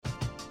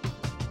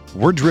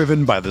We're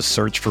driven by the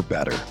search for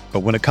better. But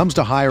when it comes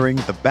to hiring,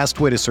 the best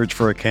way to search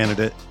for a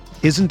candidate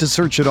isn't to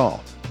search at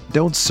all.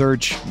 Don't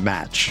search,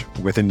 match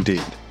with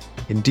Indeed.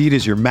 Indeed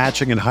is your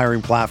matching and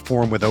hiring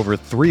platform with over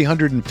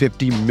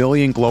 350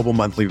 million global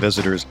monthly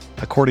visitors,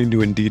 according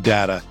to Indeed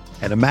data,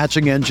 and a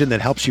matching engine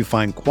that helps you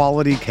find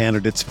quality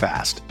candidates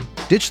fast.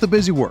 Ditch the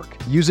busy work.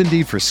 Use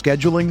Indeed for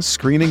scheduling,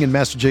 screening, and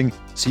messaging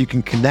so you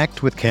can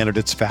connect with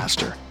candidates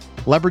faster.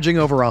 Leveraging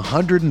over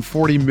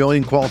 140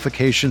 million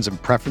qualifications and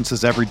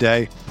preferences every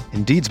day,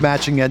 Indeed's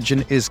matching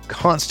engine is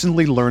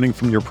constantly learning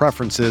from your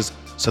preferences,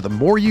 so the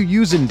more you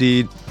use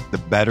Indeed, the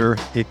better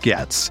it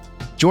gets.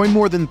 Join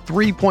more than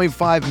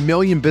 3.5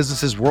 million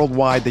businesses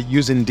worldwide that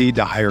use Indeed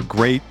to hire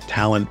great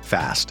talent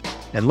fast.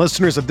 And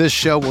listeners of this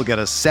show will get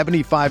a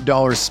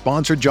 $75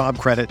 sponsored job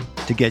credit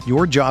to get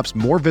your jobs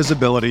more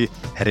visibility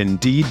at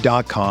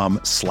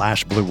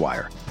Indeed.com/Blue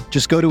Wire.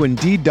 Just go to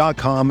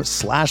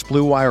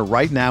Indeed.com/Blue Wire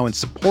right now and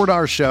support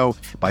our show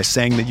by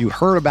saying that you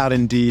heard about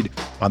Indeed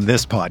on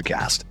this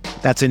podcast.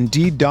 That's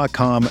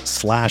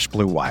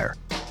Indeed.com/Blue Wire.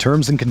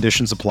 Terms and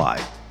conditions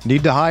apply.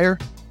 Need to hire?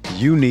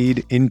 You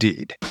need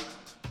Indeed.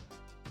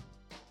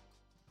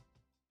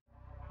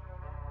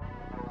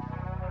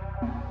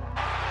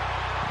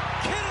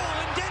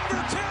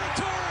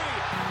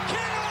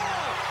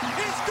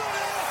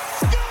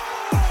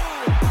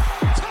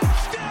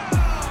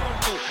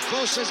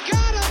 Has got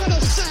him and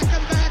a sack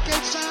him back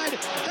inside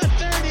the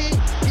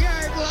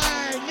 30-yard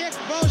line. Nick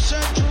Bosa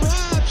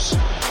drops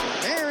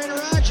Aaron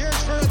Rodgers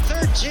for a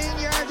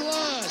 13-yard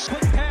loss.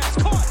 Quick pass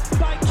caught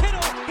by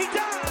Kittle. He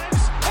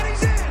dives and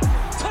he's in.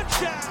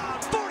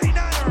 Touchdown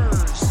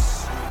 49ers.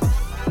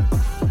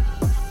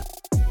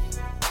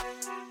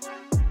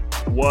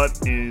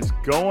 What is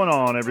going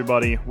on,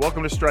 everybody?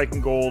 Welcome to Striking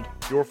Gold,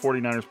 your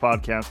 49ers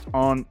podcast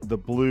on the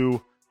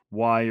Blue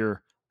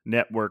Wire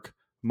Network.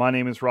 My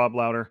name is Rob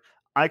Lauder.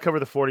 I cover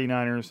the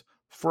 49ers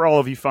for all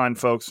of you fine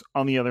folks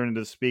on the other end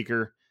of the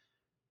speaker.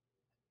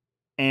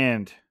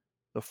 And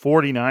the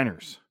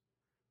 49ers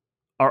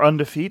are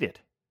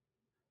undefeated.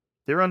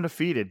 They're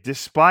undefeated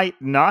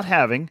despite not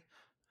having,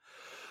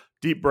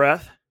 deep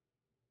breath,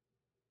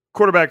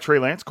 quarterback Trey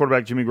Lance,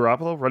 quarterback Jimmy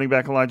Garoppolo, running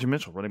back Elijah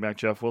Mitchell, running back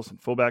Jeff Wilson,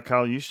 fullback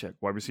Kyle Juszczyk,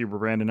 wide receiver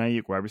Brandon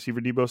Ayuk, wide receiver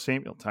Deebo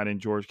Samuel, tight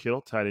end George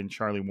Kittle, tight end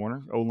Charlie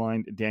Warner,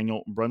 O-line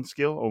Daniel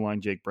Brunskill, O-line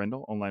Jake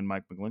Brendel, O-line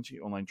Mike McGlinchey,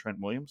 O-line Trent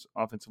Williams,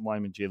 offensive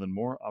lineman Jalen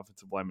Moore,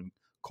 offensive lineman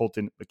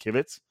Colton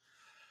McKivitz.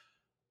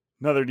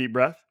 Another deep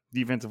breath.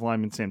 Defensive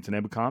lineman Samson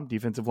Ebukam,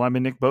 defensive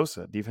lineman Nick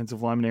Bosa,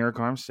 defensive lineman Eric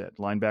Armstead,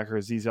 linebacker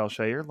Azeez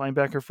Al-Shaair,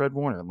 linebacker Fred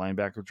Warner,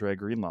 linebacker Dre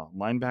Greenlaw,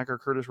 linebacker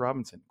Curtis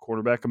Robinson,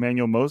 quarterback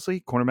Emmanuel Mosley,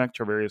 cornerback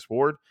Charvarius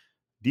Ward,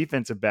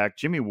 defensive back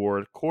Jimmy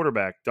Ward,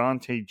 quarterback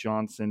Dante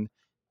Johnson,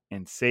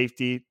 and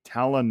safety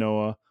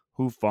Talanoa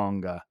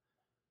Hufanga.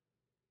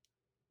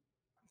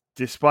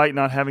 Despite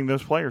not having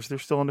those players, they're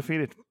still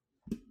undefeated.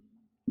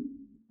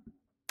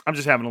 I'm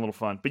just having a little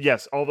fun. But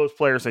yes, all those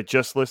players I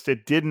just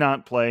listed did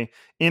not play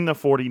in the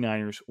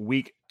 49ers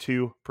Week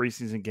 2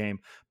 preseason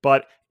game,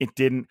 but it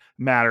didn't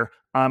matter.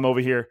 I'm over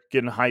here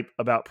getting hype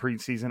about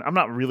preseason. I'm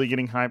not really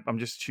getting hype. I'm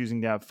just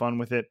choosing to have fun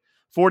with it.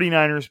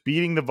 49ers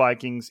beating the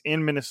Vikings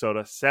in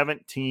Minnesota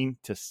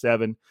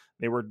 17-7.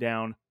 They were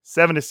down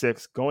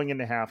 7-6 going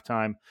into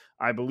halftime.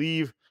 I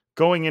believe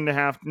going into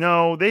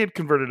they had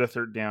converted a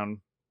third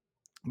down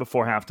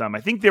before halftime.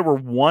 I think they were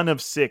 1 of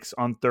 6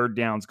 on third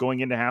downs going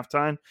into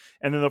halftime.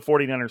 And then the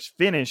 49ers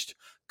finished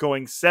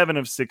going 7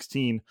 of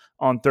 16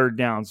 on third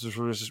downs,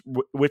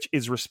 which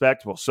is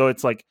respectable. So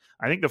it's like,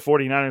 I think the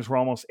 49ers were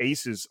almost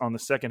aces on the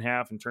second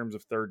half in terms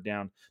of third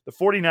down. The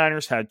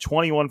 49ers had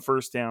 21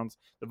 first downs.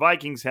 The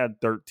Vikings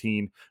had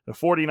 13. The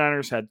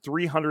 49ers had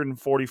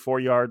 344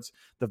 yards.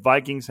 The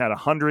Vikings had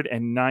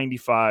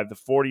 195. The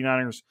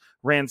 49ers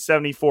ran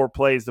 74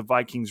 plays. The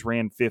Vikings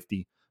ran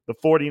 50. The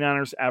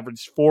 49ers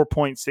averaged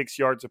 4.6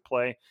 yards a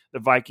play. The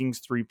Vikings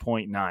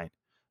 3.9.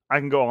 I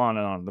can go on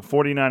and on. The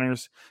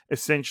 49ers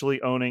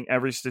essentially owning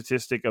every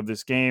statistic of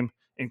this game,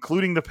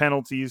 including the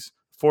penalties.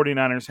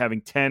 49ers having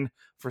 10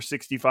 for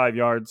 65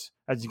 yards.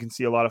 As you can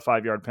see, a lot of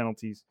 5-yard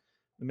penalties.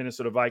 The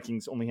Minnesota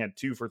Vikings only had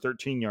 2 for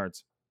 13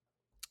 yards.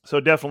 So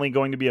definitely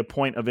going to be a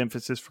point of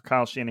emphasis for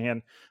Kyle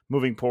Shanahan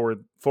moving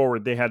forward.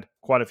 They had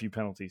quite a few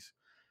penalties.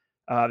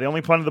 They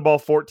only punted the ball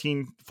 4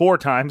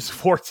 times.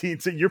 14.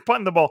 So you're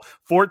punting the ball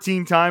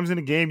 14 times in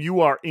a game,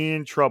 you are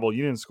in trouble.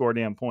 You didn't score a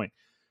damn point.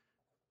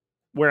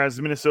 Whereas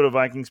the Minnesota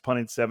Vikings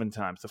punted 7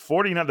 times.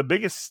 One of the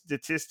biggest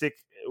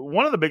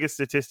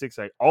statistics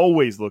I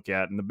always look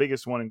at, and the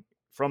biggest one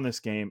from this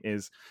game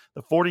is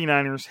the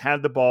 49ers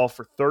had the ball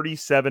for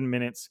 37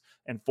 minutes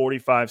and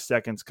 45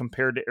 seconds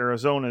compared to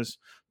Arizona's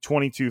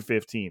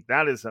 22-15.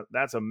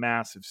 That's a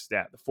massive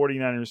stat. The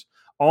 49ers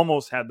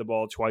almost had the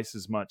ball twice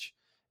as much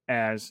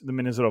as the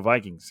Minnesota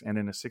Vikings. And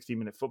in a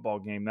 60-minute football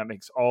game, that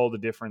makes all the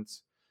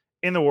difference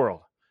in the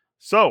world.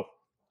 So,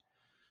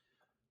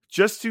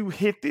 just to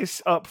hit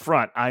this up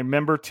front, I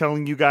remember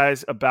telling you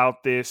guys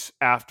about this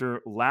after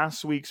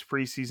last week's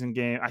preseason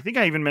game. I think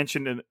I even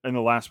mentioned it in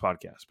the last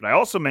podcast, but I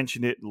also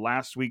mentioned it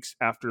last week's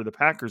after the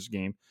Packers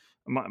game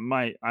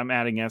I'm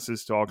adding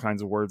S's to all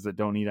kinds of words that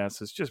don't need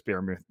S's. Just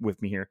bear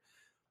with me here.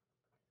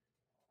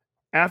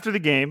 After the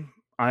game,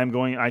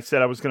 I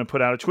said I was going to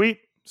put out a tweet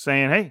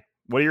saying, hey,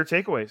 what are your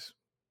takeaways?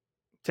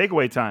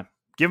 Takeaway time.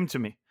 Give them to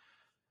me.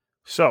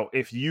 So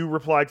if you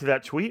reply to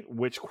that tweet,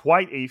 which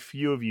quite a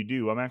few of you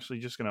do, I'm actually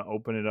just going to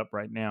open it up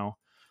right now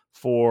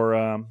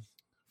for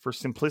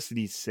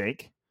simplicity's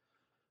sake.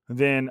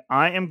 Then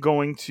I am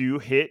going to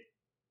hit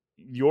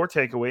your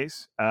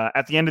takeaways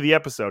at the end of the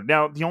episode.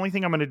 Now, the only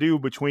thing I'm going to do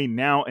between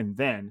now and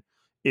then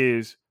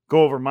is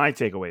go over my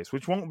takeaways,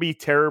 which won't be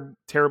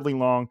terribly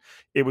long.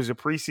 It was a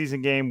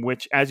preseason game,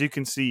 which, as you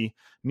can see,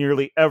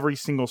 nearly every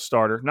single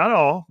starter, not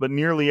all, but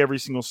nearly every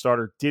single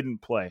starter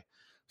didn't play.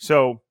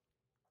 So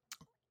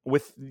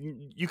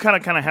you kind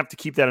of have to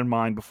keep that in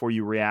mind before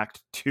you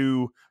react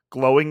too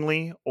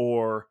glowingly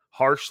or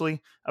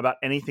harshly about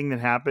anything that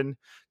happened,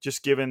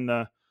 just given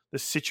the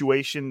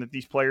situation that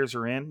these players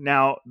are in.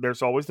 Now,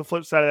 there's always the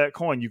flip side of that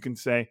coin. You can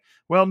say,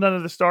 well, none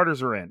of the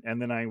starters are in.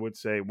 And then I would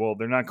say, well,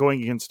 they're not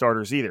going against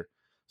starters either.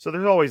 So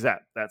there's always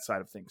that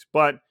side of things.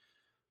 But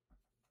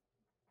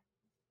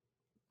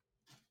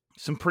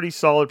some pretty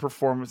solid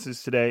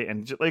performances today.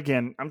 And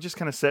again, I'm just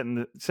kind of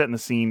setting the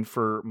scene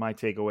for my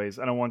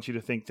takeaways. I don't want you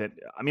to think that,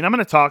 I'm going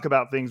to talk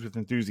about things with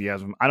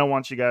enthusiasm. I don't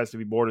want you guys to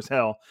be bored as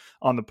hell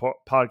on the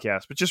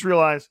podcast, but just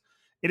realize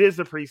it is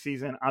the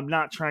preseason. I'm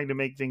not trying to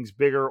make things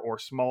bigger or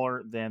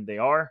smaller than they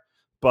are,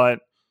 but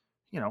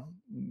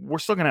we're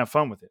still going to have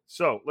fun with it.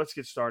 So let's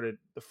get started.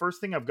 The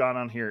first thing I've got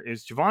on here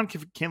is Javon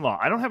Kinlaw.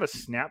 I don't have a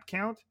snap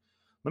count.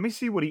 Let me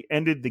see what he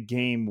ended the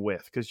game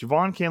with, because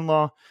Javon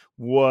Kinlaw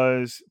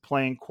was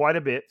playing quite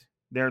a bit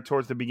there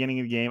towards the beginning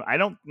of the game. I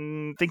don't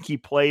think he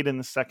played in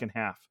the second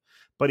half,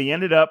 but he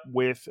ended up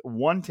with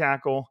one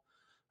tackle,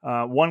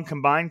 one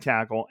combined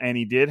tackle, and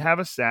he did have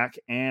a sack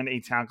and a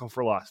tackle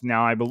for loss.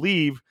 Now, I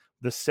believe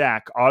the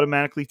sack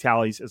automatically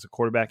tallies as a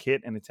quarterback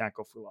hit and a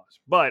tackle for loss.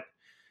 But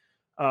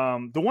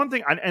the one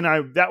thing,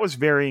 that was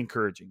very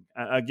encouraging.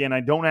 Again, I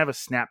don't have a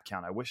snap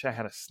count. I wish I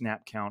had a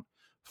snap count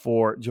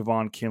for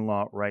Javon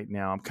Kinlaw right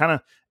now. I'm kind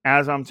of,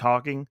 as I'm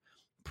talking,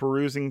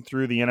 perusing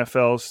through the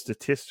NFL's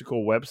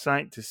statistical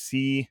website to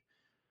see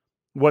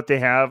what they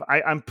have.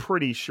 I'm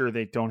pretty sure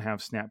they don't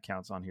have snap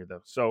counts on here,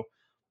 though. So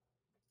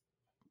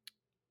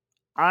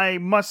I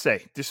must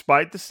say,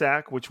 despite the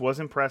sack, which was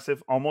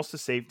impressive, almost a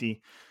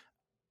safety,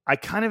 I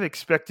kind of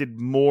expected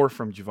more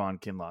from Javon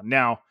Kinlaw.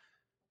 Now,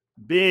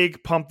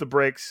 big pump the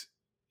brakes.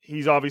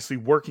 He's obviously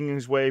working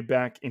his way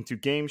back into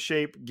game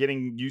shape,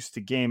 getting used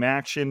to game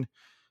action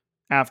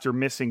after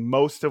missing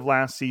most of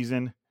last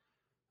season.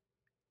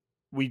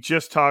 We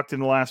just talked in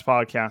the last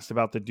podcast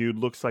about the dude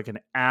looks like an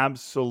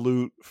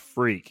absolute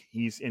freak.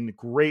 He's in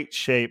great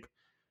shape.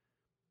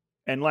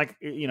 And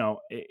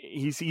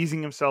he's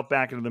easing himself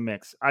back into the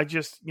mix.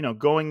 It's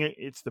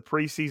the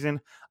preseason.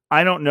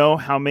 I don't know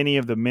how many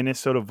of the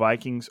Minnesota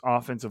Vikings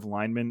offensive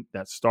linemen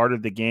that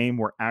started the game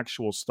were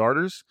actual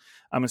starters.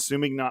 I'm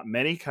assuming not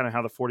many, kind of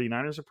how the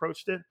 49ers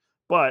approached it.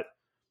 But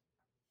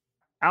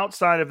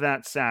outside of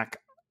that sack,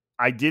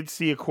 I did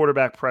see a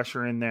quarterback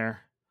pressure in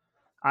there.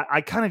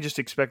 I kind of just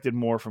expected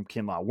more from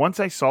Kinlaw. Once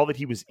I saw that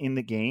he was in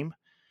the game,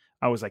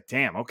 I was like,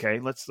 damn, okay,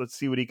 let's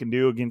see what he can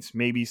do against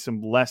maybe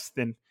some less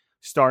than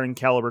starting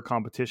caliber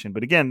competition.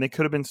 But again, they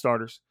could have been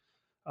starters,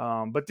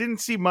 but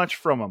didn't see much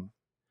from him.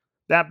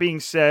 That being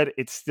said,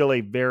 it's still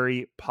a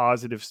very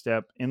positive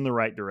step in the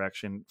right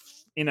direction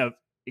in an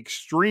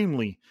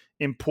extremely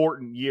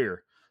important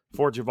year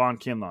for Javon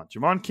Kinlaw.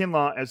 Javon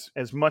Kinlaw,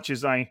 as much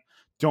as I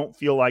don't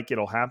feel like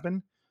it'll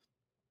happen,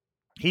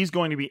 he's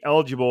going to be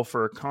eligible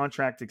for a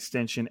contract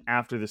extension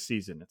after the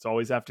season. It's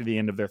always after the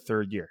end of their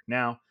third year.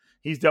 Now,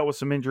 he's dealt with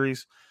some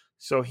injuries,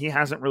 so he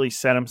hasn't really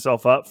set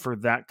himself up for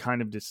that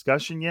kind of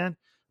discussion yet.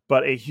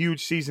 But a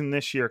huge season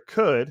this year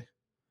could,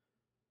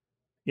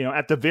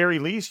 at the very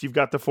least, you've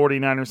got the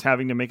 49ers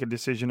having to make a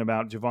decision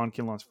about Javon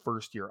Kinlaw's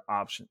first-year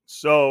option.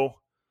 So,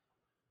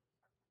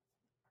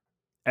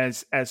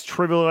 as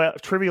trivial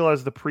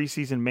as the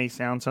preseason may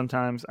sound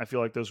sometimes, I feel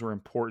like those were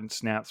important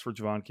snaps for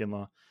Javon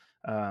Kinlaw.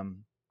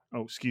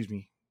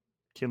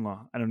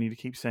 Kinlaw. I don't need to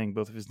keep saying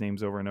both of his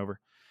names over and over.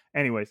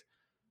 Anyways,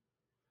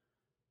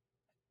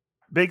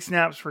 big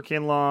snaps for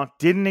Kinlaw.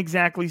 Didn't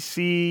exactly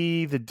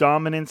see the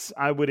dominance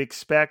I would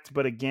expect,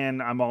 but again,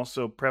 I'm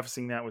also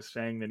prefacing that with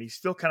saying that he's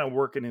still kind of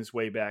working his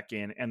way back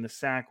in, and the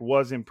sack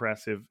was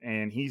impressive,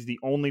 and he's the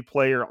only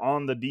player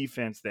on the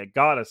defense that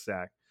got a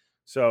sack.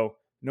 So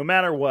no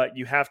matter what,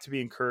 you have to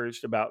be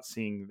encouraged about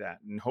seeing that,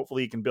 and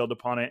hopefully he can build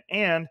upon it.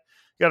 And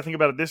you got to think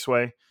about it this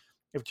way.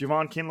 If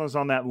Javon Kinlaw's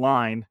on that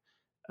line,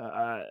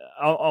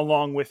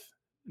 along with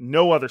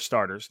no other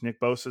starters, Nick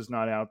Bosa's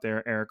not out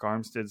there, Eric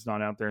Armstead's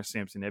not out there,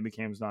 Samson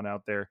Ebikam's not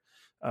out there,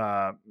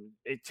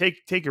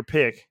 take your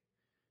pick,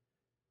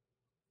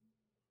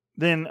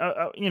 then,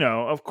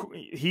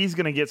 he's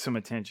going to get some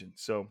attention.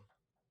 So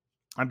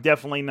I'm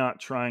definitely not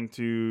trying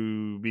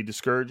to be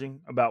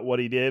discouraging about what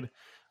he did.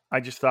 I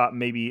just thought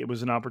maybe it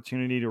was an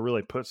opportunity to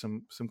really put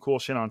some cool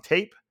shit on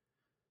tape.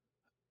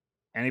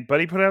 But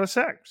he put out a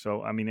sack.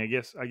 So, I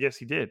guess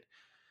he did.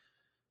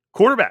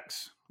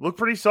 Quarterbacks. look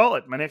pretty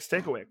solid. My next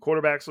takeaway,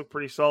 quarterbacks look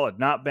pretty solid.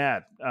 Not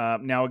bad.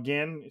 Now,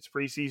 again, it's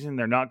preseason.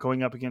 They're not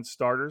going up against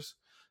starters,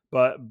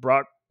 but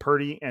Brock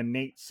Purdy and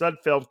Nate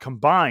Sudfeld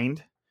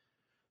combined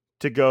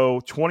to go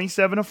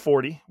 27 of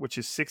 40, which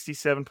is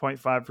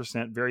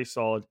 67.5%, very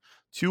solid,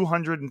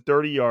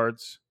 230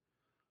 yards,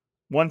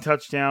 1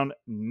 touchdown,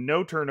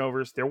 no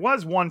turnovers. There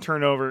was 1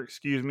 turnover,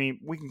 excuse me.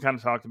 We can kind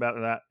of talk about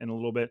that in a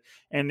little bit.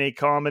 And a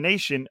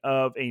combination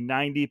of a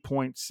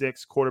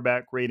 90.6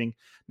 quarterback rating.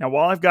 Now,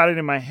 while I've got it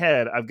in my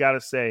head, I've got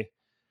to say,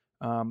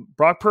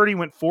 Brock Purdy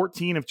went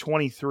 14 of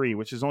 23,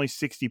 which is only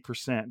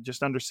 60%,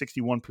 just under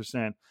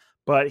 61%.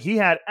 But he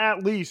had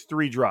at least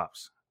 3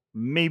 drops,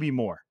 maybe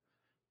more,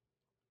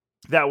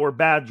 that were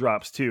bad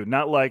drops too.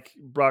 Not like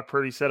Brock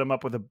Purdy set him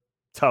up with a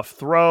tough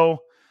throw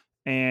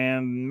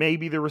and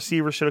maybe the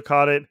receiver should have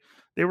caught it.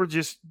 They were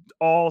just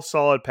all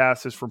solid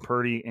passes from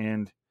Purdy,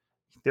 and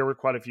there were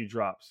quite a few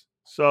drops.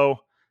 So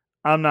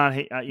I'm not,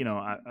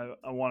 I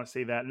want to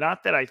say that.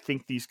 Not that I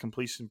think these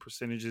completion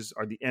percentages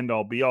are the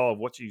end-all, be-all of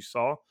what you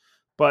saw,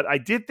 but I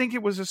did think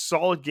it was a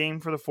solid game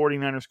for the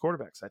 49ers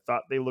quarterbacks. I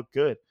thought they looked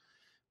good.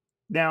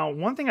 Now,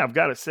 one thing I've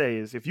got to say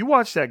is if you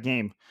watch that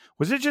game,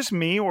 was it just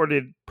me or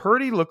did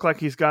Purdy look like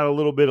he's got a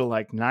little bit of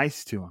like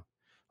nice to him?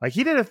 Like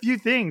he did a few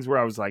things where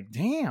I was like,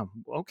 damn,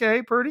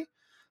 okay, Purdy.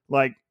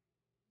 Like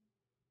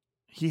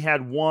he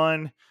had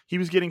one, he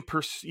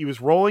was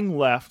rolling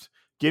left,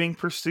 getting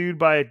pursued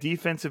by a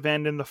defensive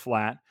end in the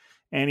flat,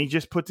 and he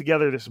just put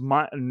together this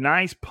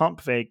nice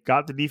pump fake,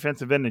 got the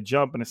defensive end to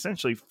jump and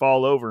essentially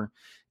fall over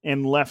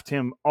and left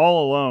him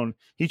all alone.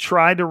 He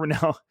tried to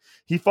now.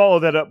 He followed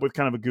that up with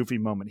kind of a goofy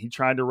moment. He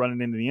tried to run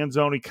it into the end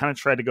zone. He kind of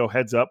tried to go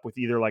heads up with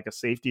either like a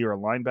safety or a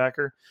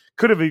linebacker.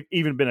 Could have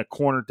even been a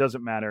corner.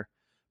 Doesn't matter.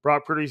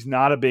 Brock Purdy's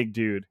not a big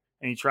dude.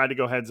 And he tried to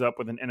go heads up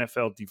with an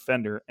NFL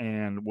defender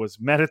and was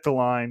met at the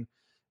line.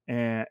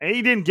 And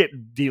he didn't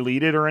get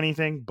deleted or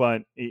anything,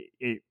 but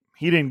he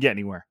didn't get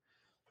anywhere.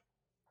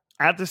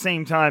 At the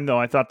same time, though,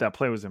 I thought that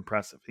play was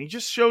impressive. He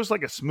just shows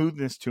like a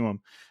smoothness to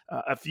him.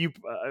 I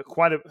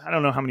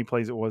don't know how many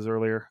plays it was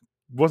earlier.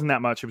 It wasn't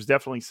that much. It was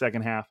definitely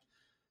second half.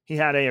 He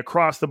had a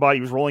across the body.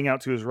 He was rolling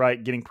out to his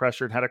right, getting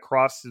pressured, had a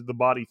cross the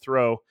body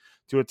throw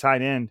to a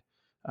tight end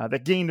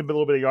that gained a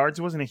little bit of yards.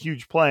 It wasn't a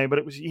huge play,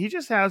 but he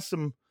just has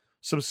some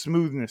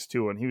smoothness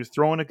to it. He was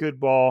throwing a good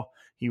ball.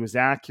 He was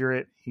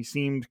accurate. He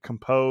seemed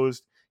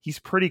composed. He's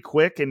pretty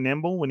quick and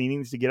nimble when he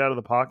needs to get out of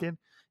the pocket.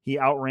 He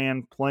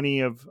outran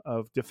plenty of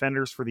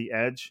defenders for the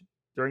edge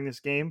during this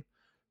game.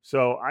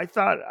 So I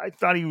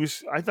thought he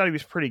was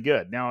pretty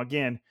good. Now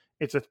again,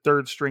 it's a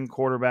third string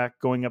quarterback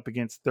going up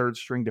against third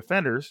string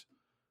defenders,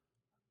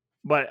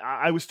 but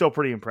I was still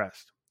pretty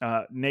impressed.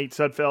 Nate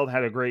Sudfeld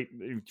had a very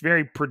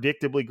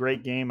predictably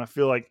great game. I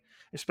feel like,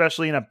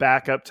 especially in a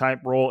backup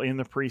type role in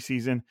the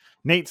preseason,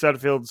 Nate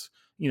Sudfeld's,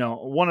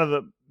 one of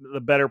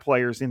the better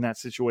players in that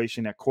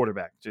situation at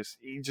quarterback.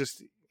 He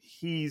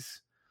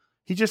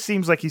just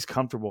seems like he's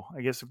comfortable,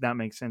 I guess, if that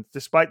makes sense.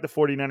 Despite the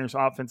 49ers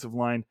offensive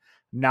line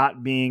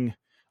not being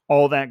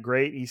all that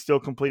great, he still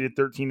completed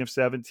 13 of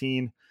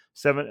 17,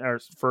 that's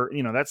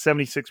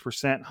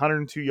 76%,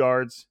 102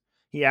 yards.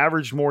 He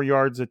averaged more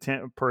yards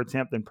per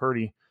attempt than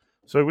Purdy.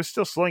 So he was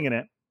still slinging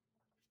it.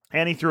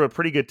 And he threw a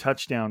pretty good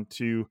touchdown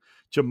to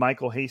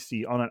JaMycal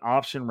Hasty on an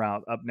option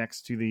route up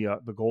next to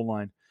the goal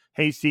line.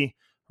 Hasty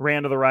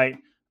ran to the right,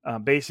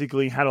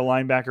 basically had a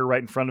linebacker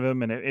right in front of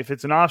him. And if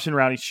it's an option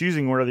route, he's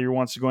choosing whether he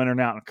wants to go in or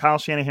out. And Kyle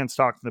Shanahan's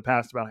talked in the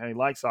past about how he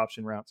likes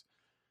option routes.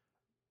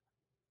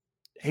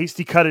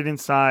 Hasty cut it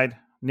inside.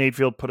 Nate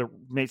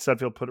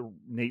Sudfeld put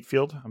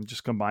it. I'm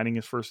just combining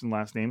his first and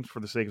last names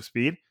for the sake of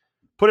speed.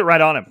 Put it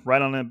right on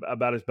him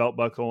about his belt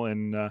buckle,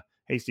 and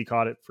Hasty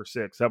caught it for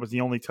 6. That was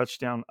the only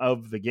touchdown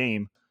of the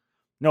game.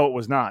 No, it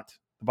was not.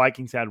 The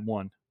Vikings had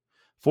 1.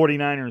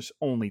 49ers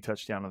only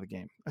touchdown of the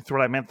game. That's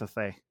what I meant to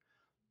say.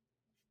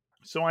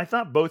 So I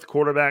thought both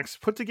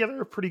quarterbacks put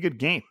together a pretty good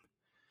game.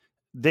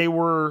 They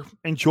were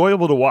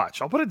enjoyable to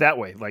watch. I'll put it that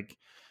way. Like,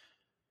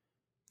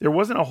 there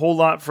wasn't a whole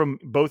lot from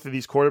both of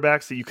these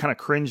quarterbacks that you kind of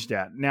cringed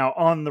at. Now,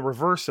 on the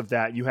reverse of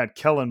that, you had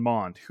Kellen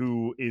Mond,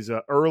 who is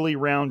an early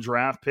round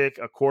draft pick,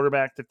 a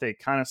quarterback that they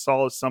kind of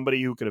saw as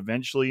somebody who could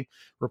eventually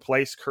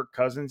replace Kirk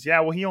Cousins.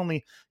 Yeah, well, he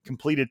only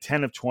completed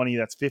 10 of 20.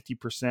 That's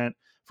 50%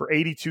 for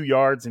 82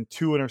 yards and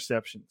 2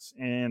 interceptions.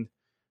 And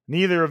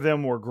neither of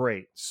them were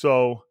great.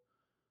 So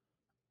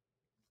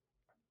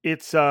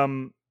it's,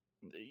 you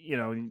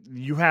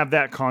have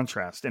that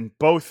contrast. And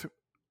both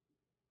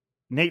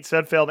Nate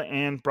Sudfeld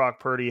and Brock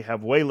Purdy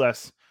have way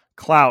less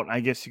clout, I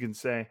guess you can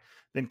say,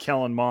 than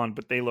Kellen Mond,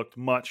 but they looked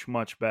much,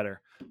 much better.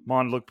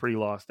 Mond looked pretty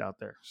lost out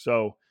there.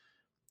 So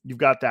you've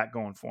got that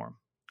going for him.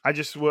 I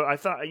just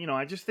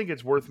think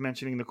it's worth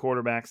mentioning the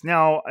quarterbacks.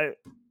 Now,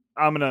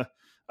 I'm going to,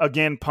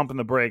 again, pumping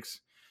the brakes.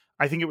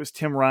 I think it was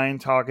Tim Ryan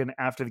talking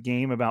after the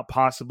game about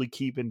possibly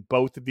keeping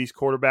both of these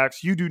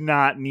quarterbacks. You do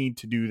not need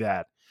to do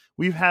that.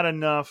 We've had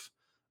enough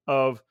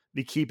of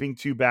the keeping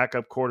 2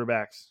 backup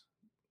quarterbacks.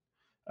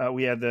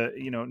 We had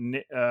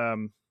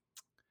freaking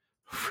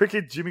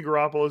Jimmy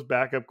Garoppolo's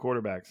backup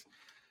quarterbacks.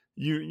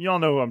 y'all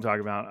know who I'm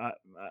talking about.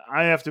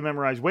 I have to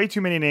memorize way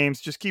too many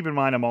names. Just keep in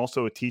mind, I'm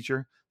also a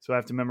teacher, so I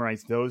have to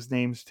memorize those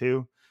names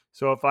too.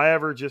 So if I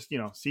ever just,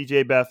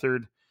 CJ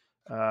Beathard,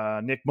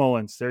 Nick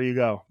Mullins, there you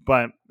go.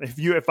 But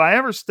if I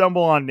ever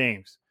stumble on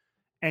names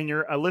and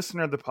you're a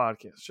listener of the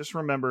podcast, just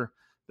remember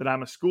that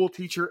I'm a school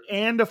teacher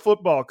and a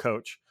football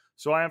coach.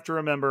 So I have to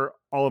remember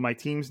all of my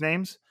team's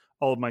names,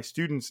 all of my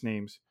students'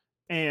 names,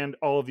 and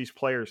all of these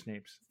players'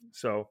 names.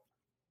 So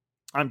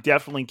I'm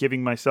definitely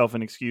giving myself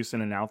an excuse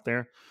and an out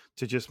there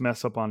to just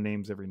mess up on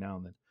names every now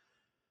and then.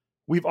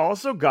 We've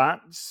also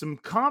got some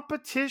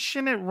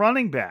competition at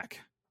running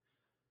back.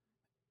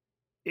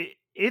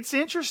 It's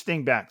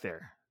interesting back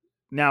there.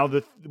 Now,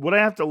 what I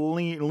have to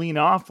lean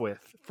off with,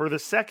 for the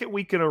second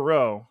week in a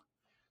row,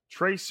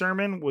 Trey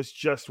Sermon was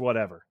just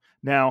whatever.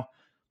 Now,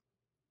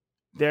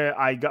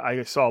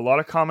 I saw a lot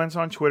of comments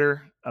on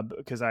Twitter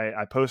because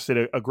I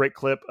posted a great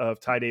clip of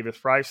Ty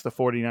Davis-Price, the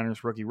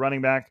 49ers rookie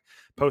running back,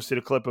 posted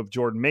a clip of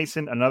Jordan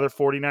Mason, another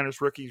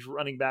 49ers rookie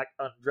running back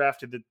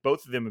undrafted, that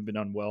both of them have been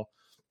unwell.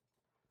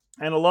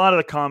 And a lot of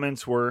the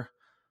comments were,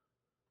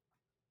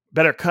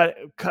 better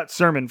cut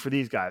Sermon for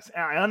these guys.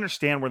 And I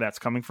understand where that's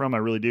coming from. I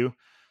really do.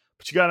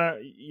 But you got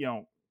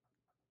to,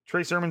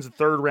 Trey Sermon's a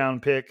 3rd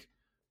round pick.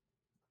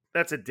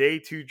 That's a day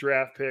 2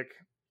 draft pick.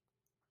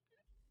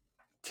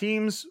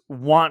 Teams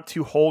want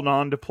to hold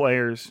on to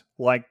players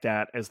like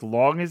that as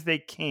long as they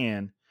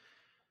can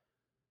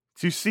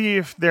to see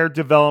if their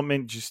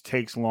development just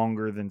takes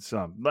longer than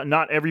some. But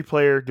not every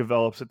player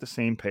develops at the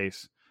same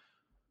pace.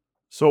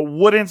 So it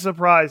wouldn't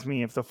surprise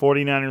me if the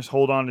 49ers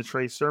hold on to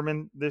Trey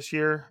Sermon this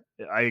year.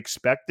 I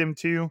expect them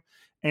to.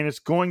 And it's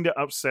going to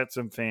upset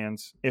some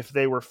fans if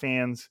they were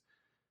fans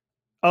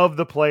of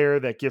the player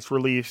that gets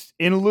released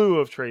in lieu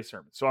of Trey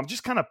Sermon. So I'm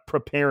just kind of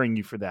preparing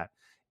you for that.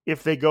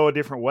 If they go a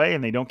different way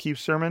and they don't keep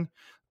Sermon,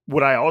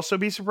 would I also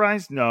be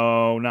surprised?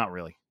 No, not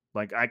really.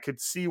 Like, I could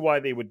see why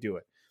they would do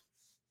it.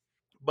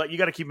 But you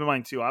got to keep in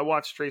mind, too, I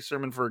watched Trey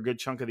Sermon for a good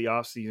chunk of the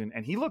offseason,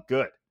 and he looked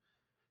good.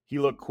 He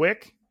looked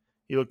quick.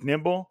 He looked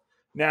nimble.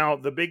 Now,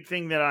 the big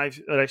thing that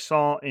I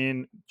saw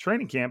in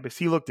training camp is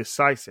he looked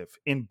decisive.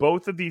 In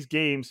both of these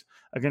games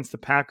against the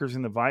Packers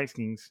and the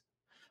Vikings,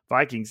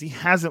 he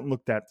hasn't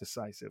looked that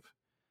decisive.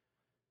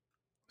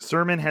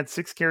 Sermon had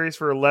 6 carries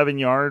for 11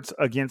 yards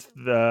against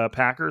the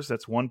Packers.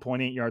 That's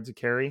 1.8 yards a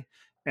carry.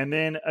 And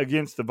then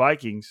against the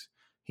Vikings,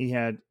 he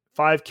had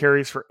 5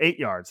 carries for 8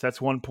 yards. That's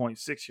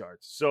 1.6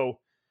 yards. So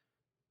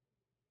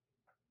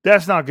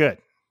that's not good.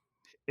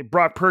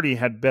 Brock Purdy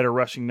had better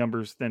rushing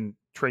numbers than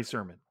Trey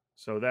Sermon.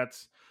 So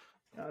that's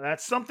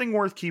something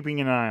worth keeping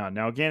an eye on.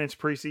 Now, again, it's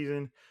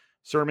preseason.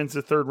 Sermon's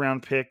a 3rd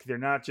round pick. They're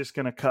not just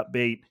going to cut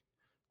bait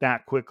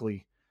that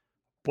quickly.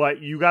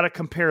 But you got to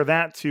compare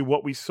that to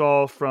what we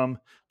saw from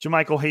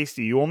JaMycal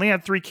Hasty. You only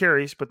had 3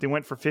 carries, but they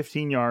went for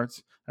 15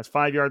 yards. That's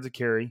 5 yards a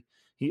carry.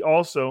 He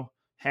also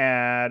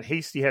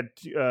Hasty had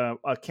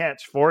a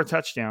catch for a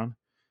touchdown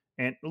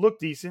and looked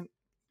decent.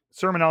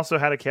 Sermon also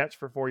had a catch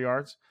for 4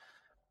 yards.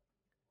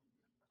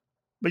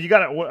 But you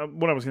got to,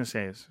 what I was going to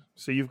say is,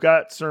 so you've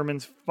got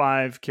Sermon's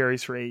 5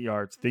 carries for 8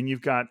 yards. Then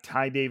you've got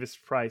Ty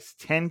Davis-Price,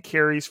 10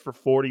 carries for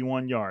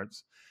 41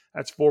 yards.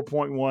 That's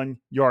 4.1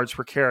 yards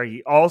per carry.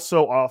 He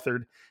also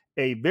authored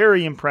a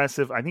very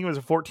impressive, I think it was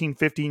a 14,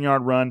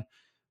 15-yard run.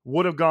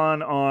 Would have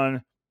gone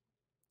on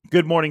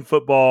Good Morning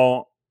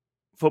Football's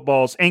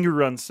Angry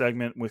Runs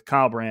segment with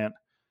Kyle Brandt,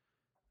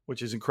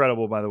 which is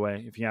incredible, by the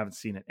way, if you haven't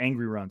seen it.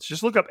 Angry Runs.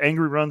 Just look up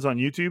Angry Runs on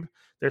YouTube.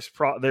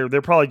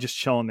 They're probably just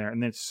chilling there,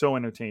 and it's so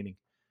entertaining.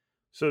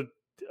 So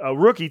a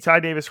rookie,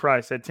 Ty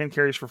Davis-Price, had 10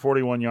 carries for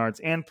 41 yards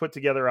and put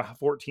together a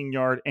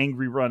 14-yard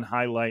Angry Run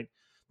highlight.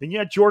 Then you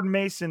had Jordan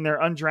Mason, their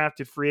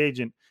undrafted free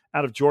agent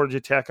out of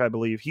Georgia Tech, I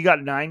believe. He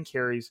got 9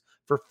 carries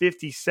for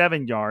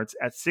 57 yards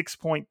at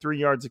 6.3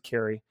 yards a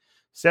carry.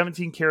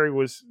 17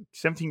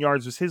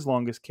 yards was his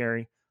longest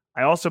carry.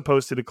 I also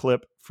posted a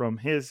clip from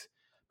his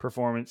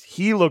performance.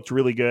 He looked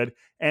really good,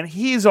 and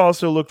he's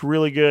also looked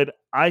really good,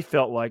 I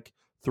felt like,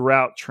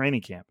 throughout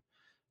training camp.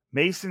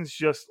 Mason's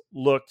just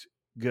looked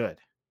good.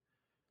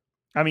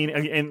 I mean,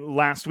 and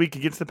last week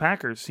against the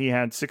Packers, he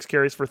had 6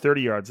 carries for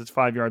 30 yards. That's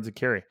 5 yards a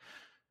carry.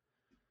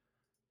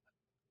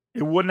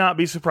 It would not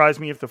be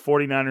surprised me if the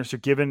 49ers are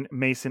giving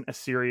Mason a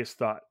serious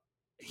thought.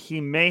 He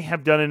may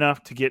have done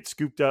enough to get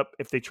scooped up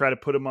if they try to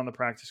put him on the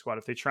practice squad.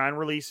 If they try and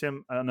release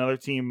him, another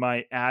team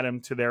might add him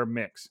to their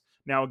mix.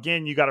 Now,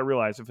 again, you got to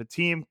realize if a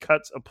team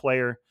cuts a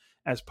player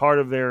as part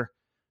of their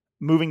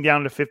moving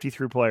down to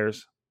 53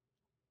 players,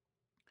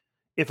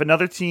 if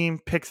another team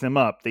picks them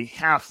up, they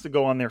have to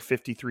go on their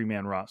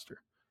 53-man roster.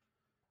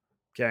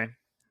 Okay?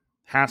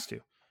 Has to.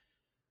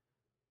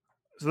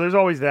 So there's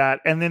always that.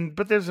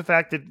 But there's the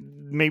fact that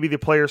maybe the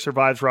player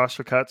survives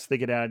roster cuts. They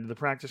get added to the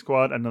practice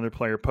squad. Another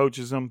player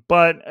poaches them.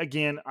 But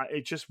again,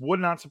 it just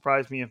would not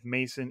surprise me if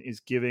Mason is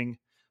giving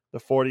the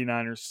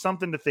 49ers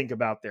something to think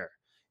about there.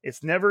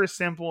 It's never as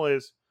simple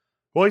as,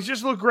 well, he's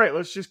just looked great.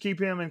 Let's just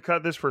keep him and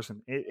cut this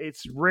person.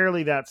 It's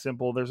rarely that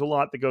simple. There's a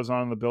lot that goes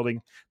on in the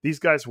building. These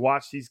guys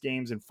watch these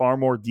games in far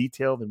more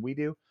detail than we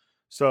do.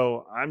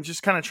 So I'm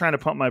just kind of trying to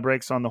pump my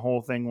brakes on the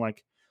whole thing.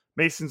 Like,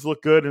 Mason's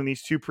looked good in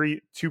these two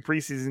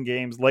preseason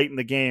games late in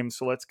the game,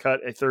 so let's cut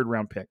a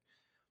third-round pick.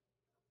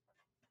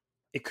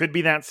 It could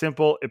be that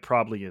simple. It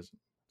probably isn't.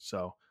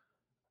 So,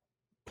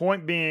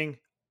 point being,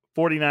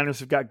 49ers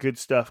have got good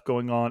stuff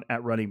going on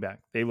at running back.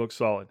 They look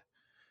solid.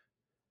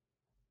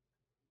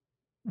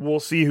 We'll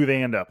see who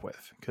they end up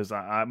with, because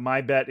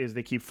my bet is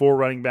they keep 4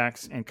 running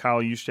backs and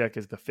Kyle Juszczyk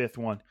is the 5th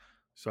one.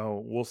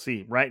 So we'll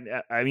see. Right?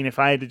 I mean, if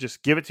I had to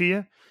just give it to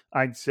you,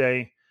 I'd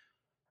say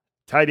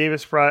Ty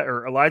Davis Price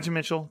or Elijah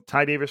Mitchell,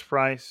 Ty Davis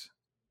Price,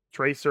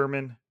 Trey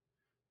Sermon,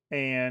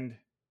 and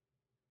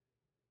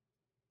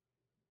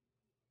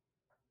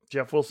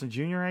Jeff Wilson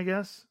Jr., I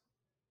guess.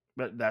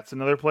 But that's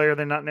another player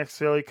they're not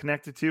necessarily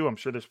connected to. I'm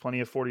sure there's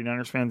plenty of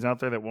 49ers fans out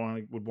there that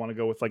would want to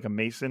go with like a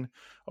Mason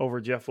over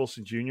Jeff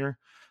Wilson Jr.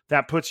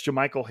 That puts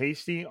JaMycal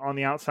Hasty on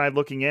the outside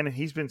looking in, and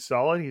he's been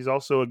solid. He's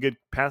also a good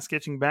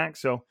pass-catching back.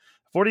 So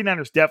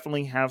 49ers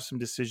definitely have some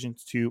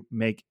decisions to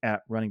make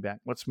at running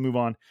back. Let's move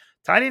on.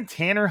 Tight end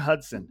Tanner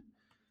Hudson.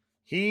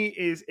 He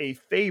is a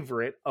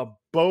favorite of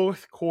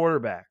both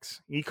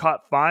quarterbacks. He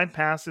caught 5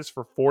 passes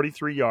for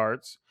 43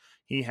 yards.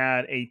 He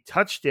had a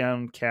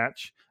touchdown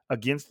catch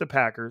against the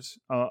Packers,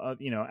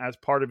 as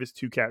part of his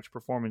 2-catch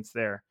performance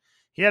there.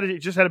 He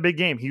just had a big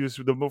game. He was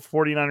the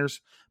 49ers'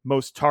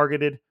 most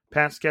targeted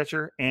pass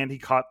catcher, and he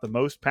caught the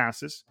most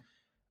passes.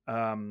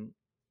 It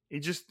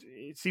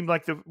seemed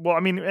like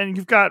and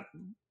you've got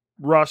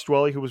Ross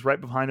Dwelley, who was right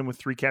behind him with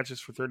 3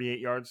 catches for 38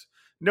 yards.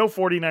 No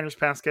 49ers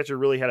pass catcher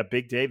really had a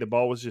big day. The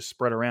ball was just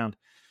spread around.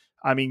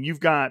 I mean, you've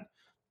got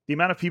the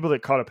amount of people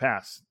that caught a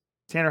pass.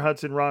 Tanner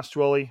Hudson, Ross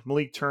Dwelley,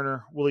 Malik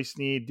Turner, Willie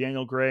Snead,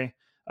 Daniel Gray,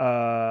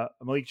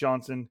 Malik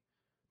Johnson,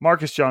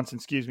 Marcus Johnson,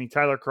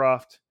 Tyler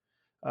Croft,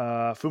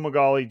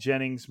 Fumagalli,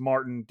 Jennings,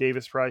 Martin,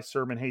 Davis Price,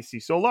 Sermon, Hasty.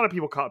 So a lot of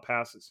people caught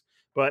passes.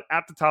 But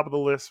at the top of the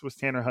list was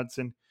Tanner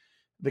Hudson,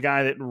 the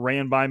guy that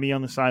ran by me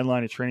on the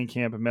sideline at training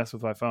camp and messed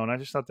with my phone. I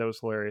just thought that was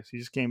hilarious. He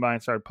just came by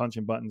and started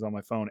punching buttons on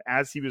my phone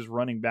as he was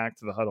running back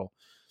to the huddle.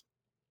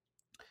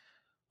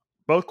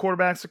 Both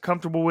quarterbacks are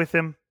comfortable with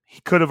him. He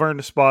could have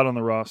earned a spot on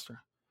the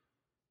roster.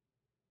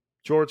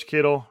 George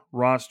Kittle,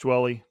 Ross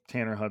Dwelley,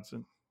 Tanner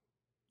Hudson.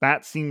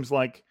 That seems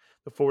like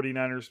the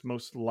 49ers'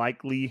 most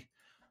likely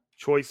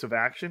choice of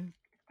action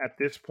at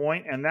this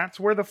point. And that's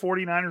where the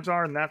 49ers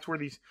are, and that's where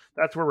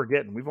we're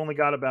getting. We've only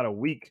got about a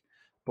week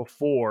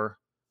before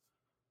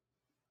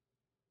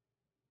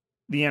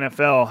the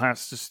NFL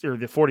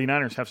the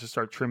 49ers have to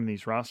start trimming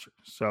these rosters.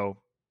 So,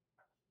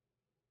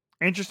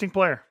 interesting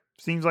player.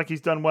 Seems like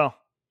he's done well.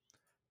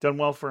 Done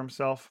well for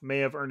himself. May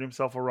have earned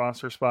himself a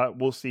roster spot.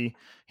 We'll see.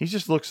 He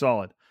just looks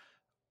solid.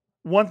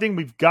 One thing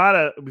we've got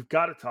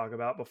to talk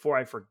about before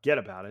I forget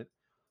about it.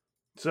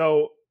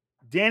 So,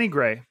 Danny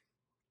Gray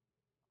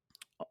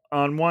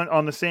on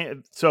the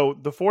same. So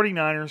the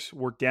 49ers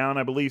were down,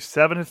 I believe,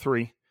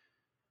 7-6.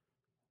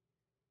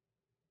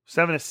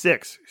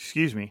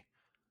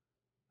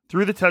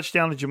 Threw the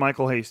touchdown to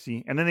JaMycal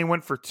Hasty, and then they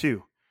went for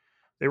 2.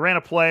 They ran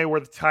a play where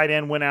the tight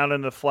end went out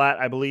into the flat,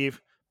 I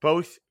believe.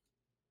 Both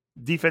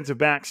defensive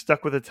backs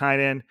stuck with the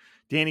tight end.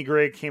 Danny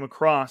Gray came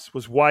across,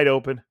 was wide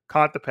open,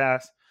 caught the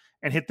pass,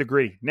 and hit the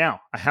gritty. Now,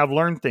 I have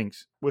learned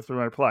things with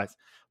my replies.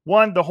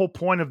 One, the whole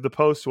point of the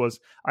post was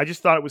I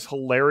just thought it was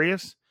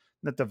hilarious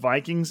that the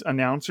Vikings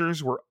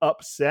announcers were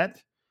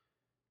upset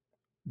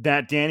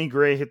that Danny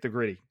Gray hit the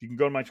gritty. You can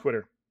go to my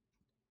Twitter.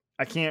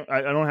 I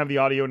don't have the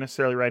audio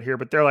necessarily right here,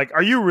 but they're like,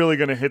 are you really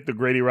going to hit the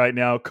gritty right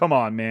now? Come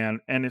on, man.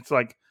 And it's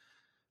like,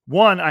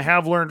 one, I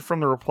have learned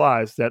from the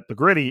replies that the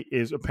gritty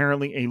is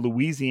apparently a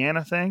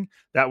Louisiana thing.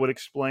 That would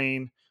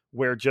explain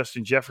where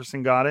Justin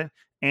Jefferson got it.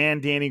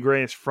 And Danny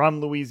Gray is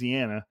from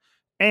Louisiana.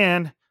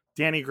 And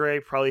Danny Gray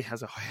probably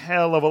has a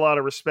hell of a lot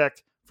of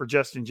respect for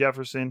Justin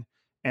Jefferson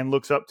and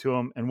looks up to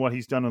him and what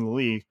he's done in the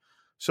league.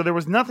 So there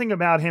was nothing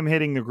about him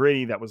hitting the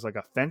gritty that was like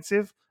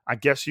offensive. I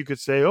guess you could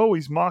say, oh,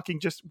 he's mocking.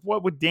 Just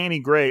what would Danny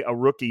Gray, a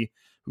rookie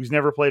who's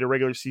never played a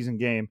regular season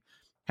game,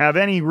 have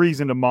any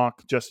reason to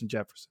mock Justin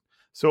Jefferson?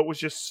 So it was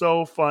just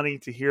so funny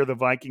to hear the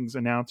Vikings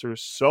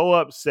announcers so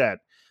upset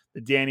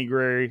that Danny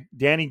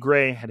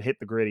Gray had hit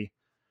the gritty.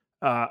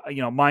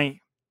 My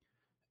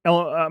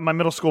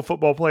middle school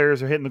football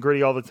players are hitting the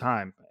gritty all the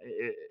time.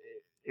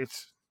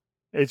 It's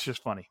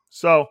just funny.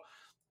 So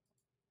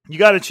you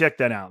got to check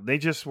that out. They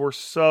just were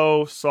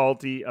so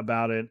salty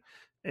about it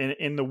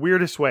in the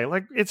weirdest way.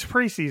 Like, it's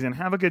preseason.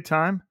 Have a good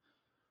time.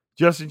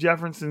 Justin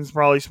Jefferson's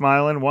probably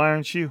smiling. Why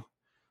aren't you?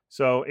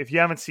 So if you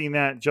haven't seen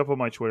that, jump on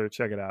my Twitter.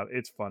 Check it out.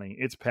 It's funny.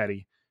 It's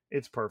petty.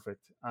 It's perfect.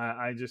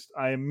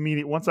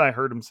 Once I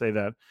heard him say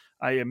that,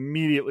 I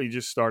immediately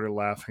just started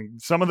laughing.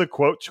 Some of the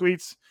quote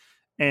tweets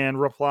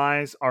and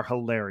replies are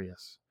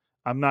hilarious.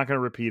 I'm not going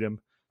to repeat them.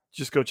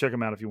 Just go check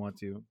them out if you want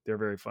to. They're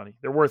very funny.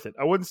 They're worth it.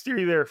 I wouldn't steer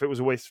you there if it was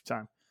a waste of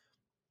time.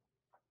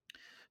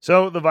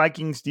 So the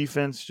Vikings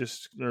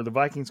the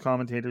Vikings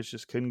commentators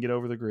just couldn't get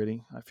over the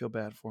gritty. I feel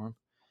bad for them.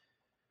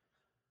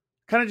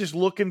 Kind of just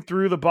looking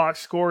through the box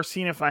score,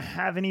 seeing if I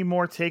have any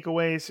more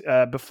takeaways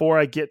before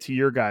I get to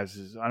your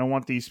guys's. I don't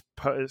want these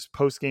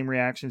post-game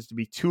reactions to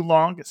be too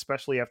long,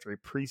 especially after a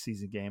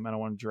preseason game. I don't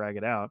want to drag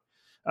it out.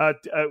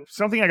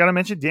 Something I got to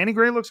mention, Danny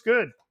Gray looks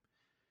good.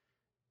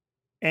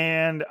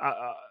 And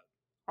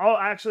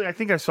I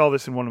think I saw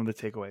this in one of the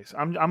takeaways.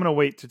 I'm going to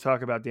wait to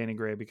talk about Danny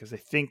Gray because I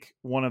think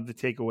one of the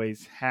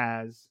takeaways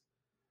has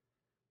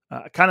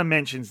kind of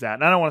mentions that.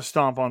 And I don't want to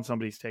stomp on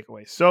somebody's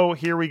takeaway. So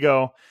here we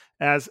go.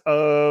 As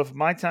of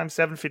my time,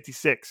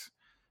 7:56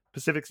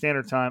 Pacific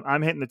Standard Time,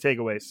 I'm hitting the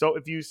takeaways. So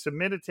if you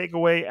submit a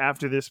takeaway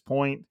after this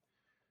point,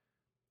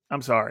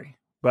 I'm sorry.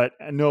 But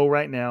no,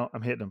 right now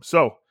I'm hitting them.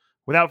 So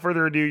without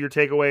further ado, your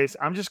takeaways.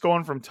 I'm just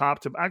going from top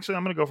to... Actually,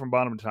 I'm going to go from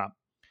bottom to top.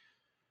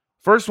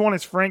 First one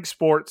is Frank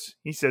Sports.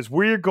 He says,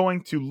 we're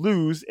going to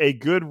lose a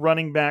good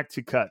running back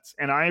to cuts.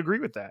 And I agree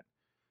with that.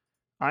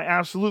 I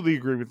absolutely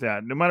agree with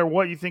that. No matter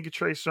what you think of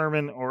Trey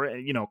Sermon, or,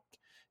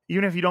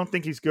 even if you don't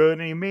think he's good,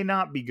 and he may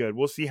not be good,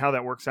 we'll see how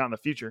that works out in the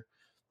future.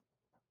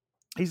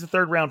 He's a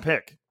third-round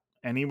pick,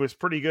 and he was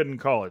pretty good in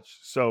college.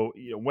 So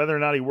whether or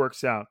not he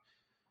works out,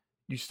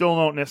 you still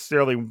don't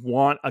necessarily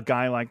want a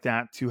guy like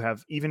that to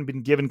have even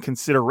been given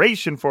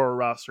consideration for a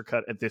roster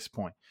cut at this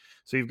point.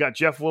 So you've got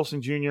Jeff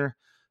Wilson Jr.,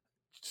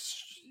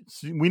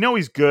 we know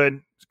he's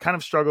good. Kind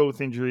of struggled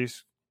with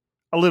injuries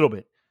a little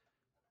bit.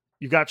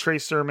 You've got Trey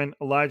Sermon,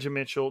 Elijah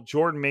Mitchell,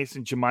 Jordan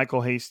Mason,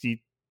 JaMycal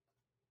Hasty,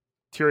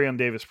 Ty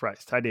Davis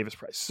Price.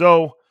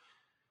 So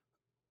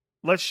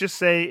let's just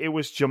say it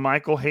was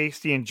JaMycal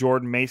Hasty and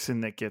Jordan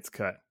Mason that gets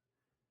cut.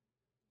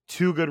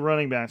 Two good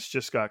running backs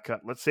just got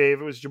cut. Let's say if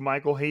it was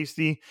JaMycal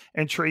Hasty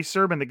and Trey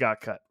Sermon that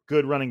got cut.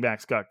 Good running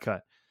backs got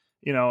cut.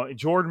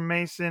 Jordan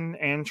Mason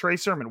and Trey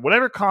Sermon,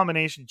 whatever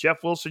combination,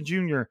 Jeff Wilson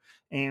Jr.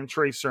 and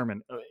Trey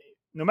Sermon,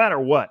 no matter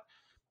what,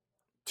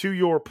 to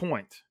your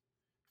point,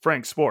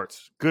 Frank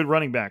Sports, good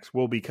running backs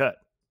will be cut.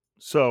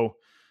 So,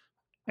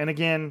 and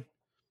again,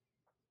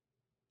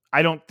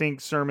 I don't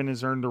think Sermon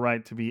has earned the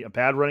right to be a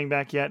bad running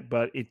back yet,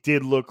 but it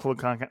did look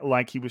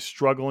like he was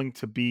struggling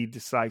to be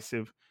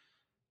decisive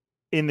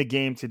in the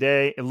game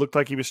today. It looked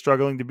like he was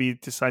struggling to be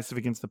decisive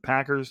against the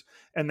Packers.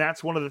 And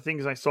that's one of the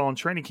things I saw in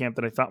training camp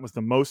that I thought was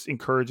the most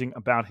encouraging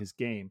about his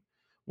game,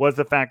 was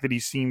the fact that he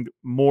seemed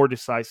more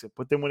decisive.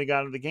 But then when he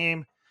got into the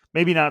game,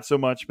 maybe not so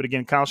much. But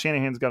again, Kyle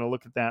Shanahan's got to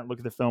look at that, look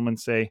at the film and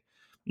say,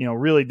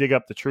 really dig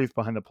up the truth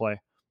behind the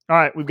play. All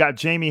right, we've got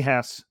Jamie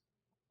Hess.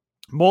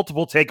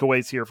 Multiple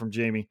takeaways here from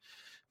Jamie.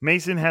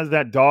 Mason has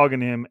that dog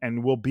in him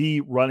and will be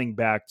running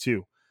back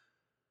too.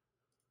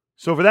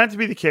 So for that to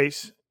be the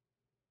case,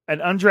 an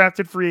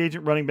undrafted free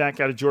agent running back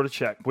out of Georgia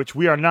Tech, which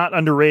we are not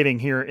underrating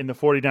here in the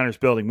 49ers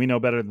building, we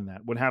know better than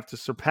that, would have to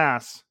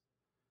surpass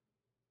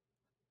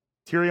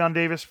Ty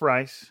Davis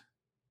Price,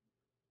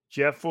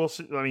 Jeff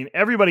Wilson,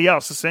 everybody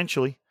else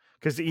essentially,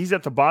 because he's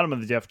at the bottom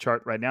of the depth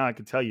chart right now, I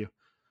can tell you.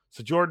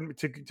 So Jordan,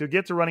 to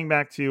get to running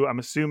back two, I'm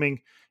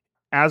assuming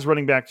as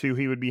running back two,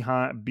 he would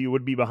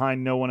be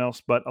behind no one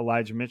else but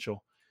Elijah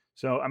Mitchell.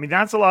 So,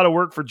 that's a lot of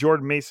work for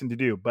Jordan Mason to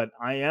do, but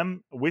I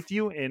am with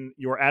you in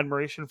your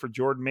admiration for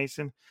Jordan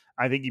Mason.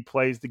 I think he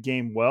plays the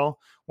game well.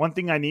 One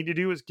thing I need to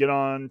do is get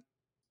on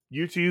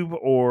YouTube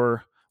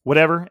or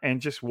whatever and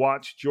just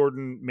watch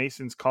Jordan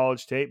Mason's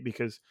college tape,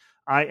 because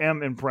I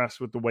am impressed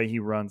with the way he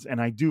runs,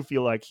 and I do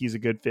feel like he's a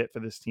good fit for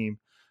this team.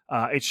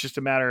 It's just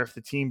a matter if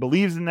the team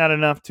believes in that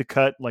enough to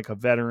cut like a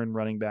veteran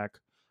running back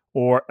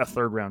or a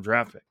third-round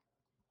draft pick.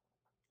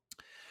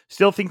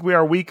 Still think we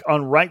are weak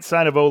on right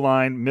side of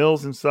O-line.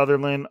 Mills and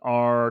Sutherland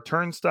are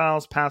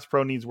turnstiles. Pass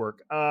pro needs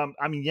work.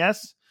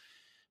 Yes,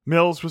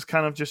 Mills was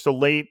kind of just a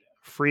late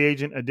free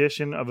agent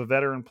addition of a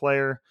veteran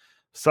player.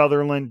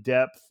 Sutherland,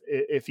 depth,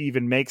 if he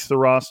even makes the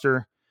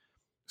roster.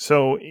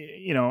 So,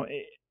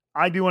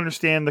 I do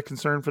understand the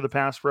concern for the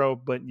pass pro,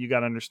 but you got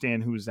to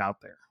understand who's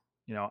out there.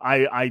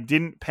 I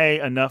didn't pay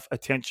enough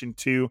attention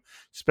to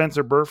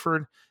Spencer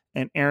Burford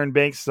and Aaron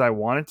Banks as I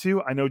wanted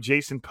to. I know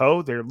Jason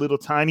Poe, they're little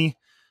tiny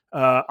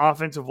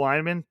offensive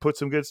lineman, put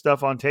some good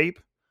stuff on tape.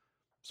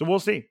 So we'll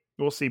see.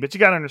 But you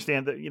got to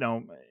understand that,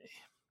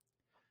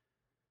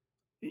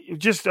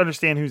 just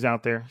understand who's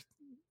out there.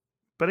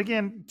 But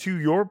again, to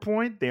your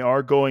point, they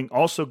are going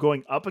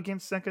up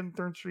against second and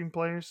third string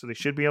players, so they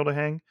should be able to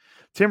hang.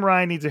 Tim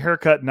Ryan needs a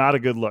haircut, not a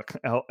good look.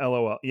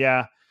 LOL.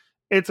 Yeah,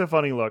 it's a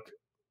funny look.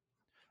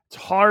 It's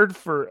hard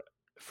for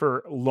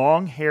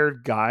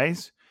long-haired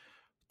guys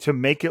to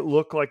make it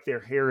look like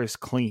their hair is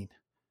clean.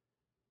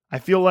 I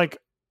feel like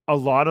a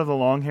lot of the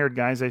long-haired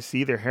guys I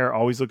see, their hair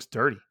always looks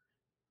dirty,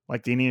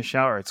 like they need a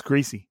shower. It's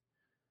greasy.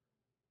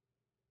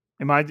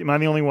 Am I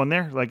the only one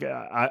there? Like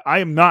I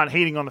am not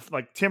hating on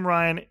Tim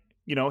Ryan.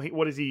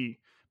 What is he,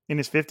 in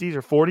his 50s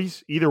or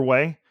 40s? Either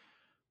way,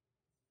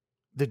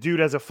 the dude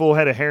has a full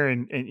head of hair,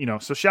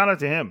 and so shout out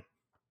to him.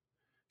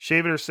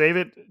 Shave it or save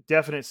it,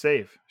 definite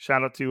save.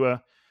 Shout out to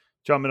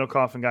John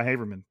Middlecoff and Guy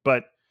Haverman.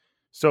 But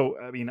so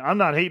I'm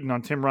not hating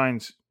on Tim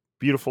Ryan's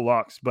beautiful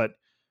locks, but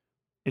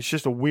it's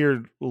just a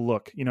weird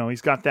look.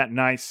 He's got that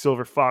nice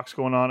silver fox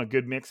going on, a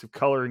good mix of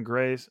color and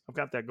grays. I've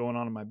got that going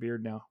on in my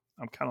beard now.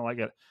 I'm kind of like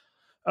it.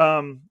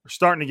 We're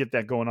starting to get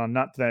that going on,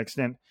 not to that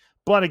extent.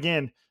 But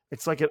again,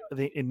 it's like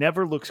it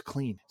never looks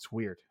clean. It's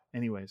weird.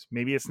 Anyways,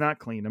 maybe it's not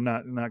clean. I'm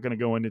not going to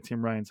go into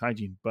Tim Ryan's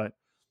hygiene, but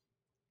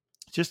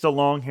Just a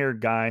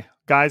long-haired guy.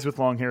 Guys with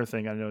long hair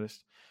thing, I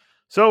noticed.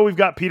 So we've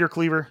got Peter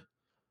Cleaver.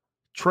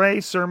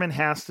 Trey Sermon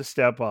has to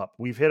step up.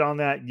 We've hit on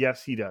that.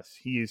 Yes, he does.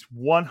 He is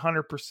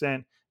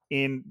 100%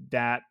 in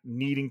that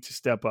needing to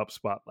step up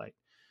spotlight.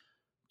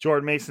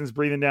 Jordan Mason's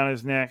breathing down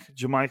his neck.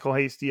 JaMychal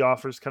Hasty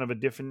offers kind of a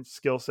different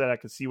skill set. I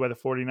could see why the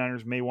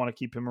 49ers may want to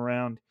keep him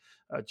around.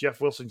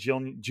 Jeff Wilson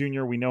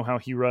Jr., we know how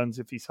he runs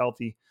if he's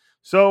healthy.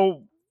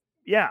 So,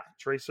 yeah,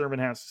 Trey Sermon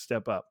has to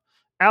step up.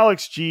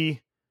 Alex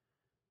G.,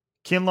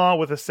 Kinlaw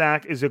with a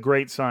sack is a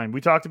great sign.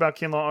 We talked about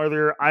Kinlaw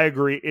earlier. I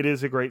agree. It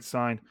is a great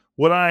sign.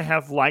 Would I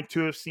have liked to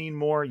have seen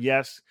more?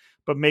 Yes,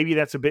 but maybe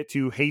that's a bit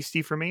too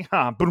hasty for me.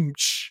 Boom.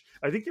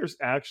 I think there's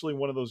actually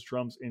one of those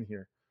drums in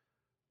here.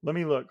 Let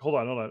me look. Hold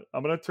on.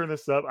 I'm going to turn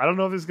this up. I don't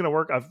know if this is going to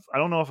work. I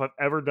don't know if I've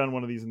ever done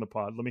one of these in the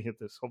pod. Let me hit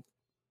this.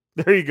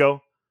 There you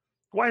go.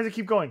 Why does it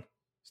keep going?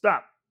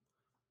 Stop.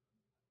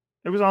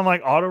 It was on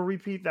like auto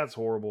repeat. That's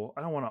horrible.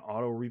 I don't want to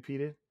auto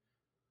repeat it.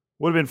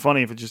 Would have been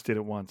funny if it just did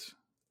it once.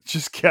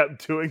 Just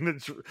kept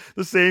doing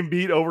the same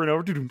beat over and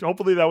over.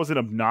 Hopefully that wasn't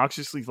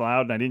obnoxiously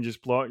loud and I didn't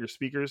just blow out your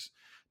speakers.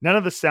 None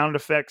of the sound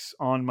effects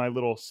on my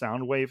little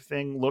sound wave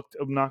thing looked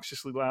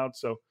obnoxiously loud.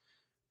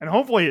 And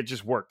hopefully it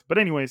just worked. But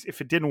anyways,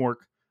 if it didn't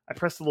work, I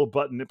pressed the little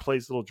button. It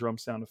plays little drum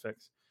sound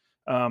effects.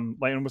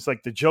 Like almost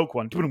like the joke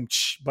one.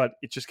 But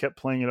it just kept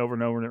playing it over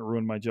and over and it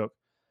ruined my joke.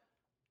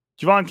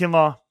 Javon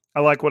Kinlaw, I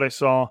like what I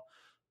saw.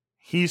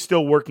 He's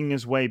still working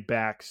his way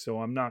back,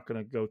 so I'm not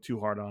going to go too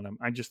hard on him.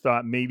 I just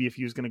thought maybe if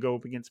he was going to go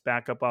up against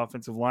backup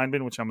offensive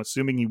linemen, which I'm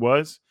assuming he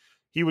was,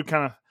 he would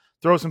kind of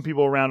throw some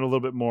people around a little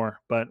bit more,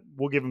 but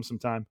we'll give him some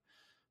time.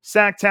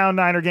 Sacktown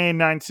Niner Game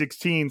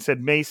 916 said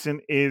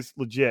Mason is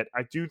legit.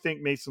 I do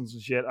think Mason's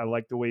legit. I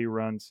like the way he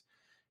runs.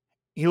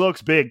 He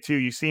looks big, too.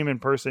 You see him in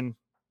person.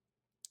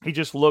 He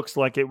just looks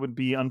like it would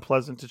be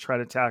unpleasant to try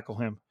to tackle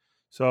him.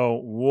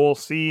 So we'll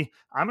see.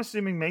 I'm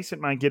assuming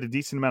Mason might get a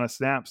decent amount of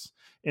snaps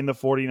in the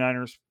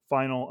 49ers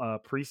final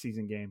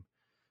preseason game.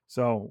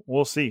 So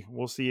we'll see.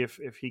 We'll see if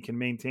he can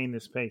maintain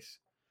this pace.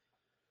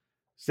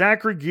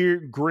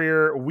 Zachary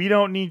Greer, we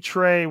don't need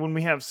Trey when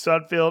we have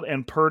Sudfeld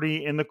and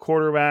Purdy in the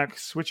quarterback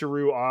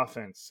switcheroo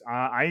offense.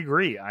 I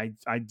agree.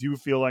 I do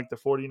feel like the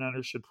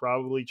 49ers should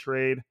probably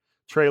trade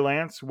Trey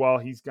Lance while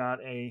he's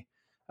got a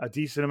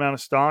decent amount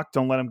of stock.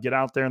 Don't let him get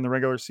out there in the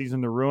regular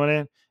season to ruin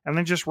it. And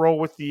then just roll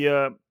with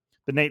the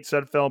Nate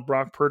Sudfeld,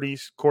 Brock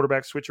Purdy's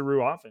quarterback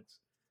switcheroo offense.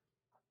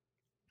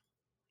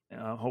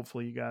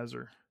 Hopefully you guys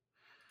are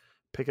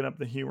picking up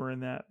the humor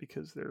in that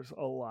because there's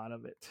a lot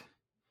of it.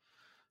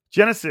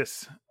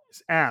 Genesis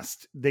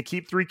asked, they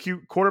keep 3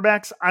 cute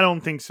quarterbacks? I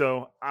don't think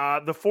so.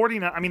 The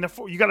 49,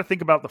 you got to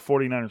think about the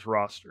 49ers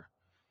roster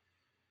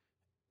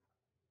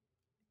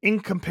in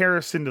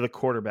comparison to the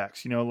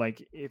quarterbacks.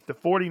 Like if the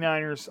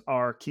 49ers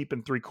are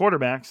keeping 3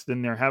 quarterbacks,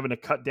 then they're having to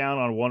cut down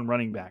on 1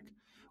 running back,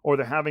 or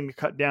they're having to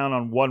cut down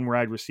on 1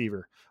 wide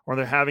receiver, or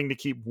they're having to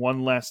keep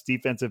 1 less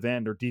defensive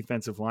end or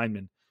defensive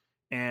lineman.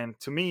 And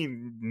to me,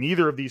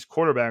 neither of these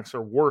quarterbacks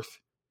are worth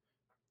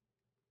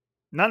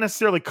not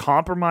necessarily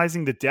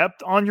compromising the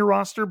depth on your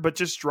roster, but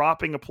just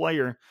dropping a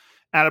player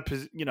at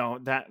a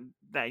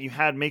that you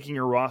had making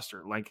your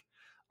roster. Like,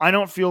 I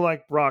don't feel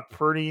like Brock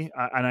Purdy,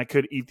 and I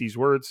could eat these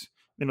words.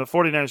 The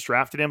 49ers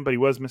drafted him, but he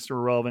was Mr.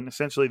 Irrelevant,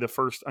 essentially the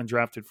first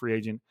undrafted free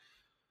agent.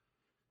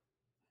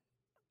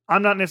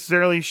 I'm not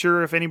necessarily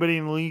sure if anybody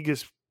in the league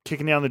is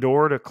kicking down the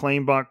door to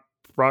claim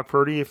Brock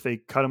Purdy if they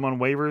cut him on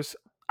waivers.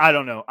 I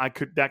don't know.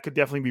 That could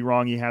definitely be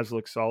wrong. He has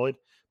looked solid,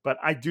 but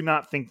I do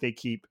not think they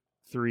keep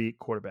 3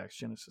 quarterbacks,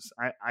 Genesis.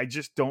 I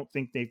just don't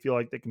think they feel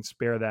like they can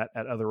spare that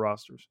at other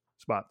rosters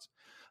spots.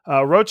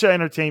 Rocha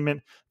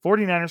Entertainment,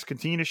 49ers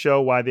continue to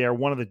show why they are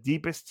one of the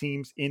deepest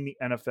teams in the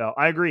NFL.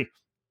 I agree.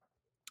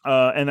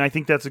 And I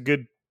think that's a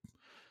good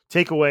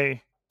takeaway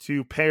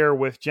to pair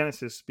with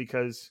Genesis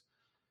because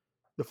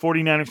the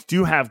 49ers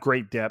do have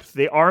great depth.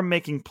 They are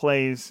making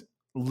plays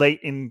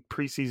late in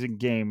preseason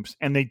games,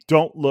 and they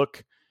don't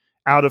look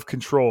out of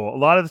control. A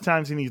lot of the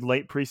times in these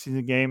late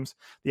preseason games,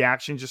 the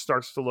action just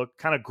starts to look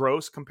kind of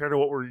gross compared to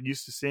what we're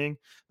used to seeing.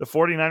 The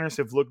 49ers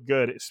have looked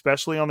good,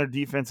 especially on their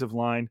defensive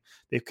line.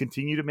 They've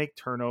continued to make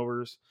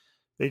turnovers.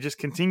 They just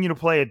continue to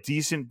play a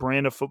decent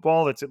brand of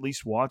football that's at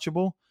least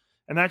watchable.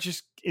 And that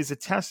just is a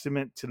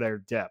testament to their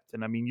depth.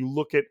 And I mean, you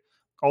look at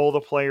all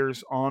the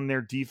players on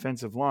their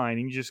defensive line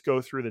and you just go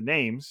through the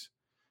names.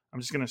 I'm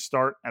just going to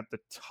start at the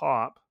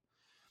top.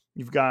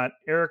 You've got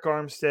Eric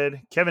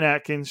Armstead, Kevin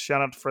Atkins,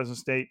 shout out to Fresno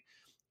State,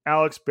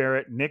 Alex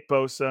Barrett, Nick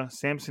Bosa,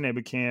 Samson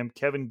Ebukam,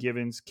 Kevin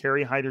Givens,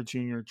 Kerry Hyder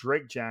Jr.,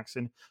 Drake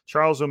Jackson,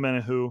 Charles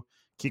Omenihu,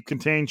 keep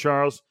contained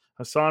Charles,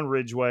 Hassan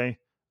Ridgeway,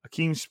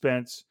 Akeem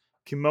Spence,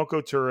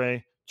 Kimoko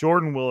Toure,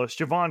 Jordan Willis,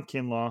 Javon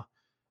Kinlaw.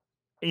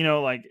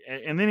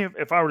 And then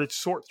if I were to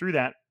sort through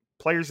that,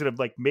 players that have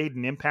made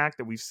an impact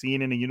that we've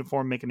seen in a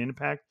uniform make an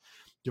impact,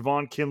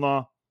 Javon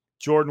Kinlaw,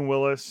 Jordan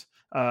Willis,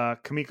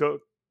 Kimoko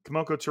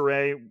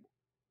Toure,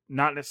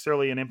 not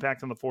necessarily an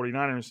impact on the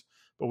 49ers,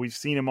 but we've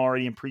seen him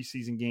already in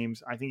preseason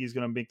games. I think he's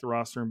going to make the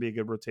roster and be a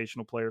good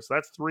rotational player. So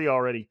that's 3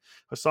 already.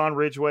 Hassan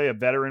Ridgeway, a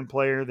veteran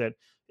player that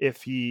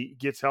if he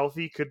gets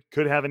healthy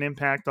could have an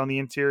impact on the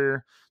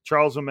interior.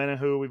 Charles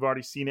Omenihu, we've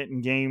already seen it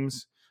in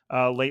games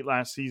late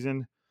last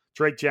season.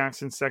 Drake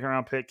Jackson,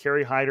 2nd-round pick.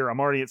 Kerry Hyder, I'm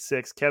already at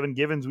 6. Kevin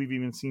Givens, we've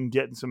even seen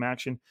getting some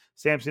action.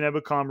 Samson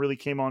Ebukam really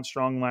came on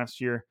strong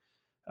last year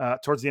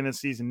towards the end of the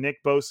season.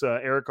 Nick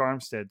Bosa, Eric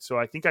Armstead. So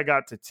I think I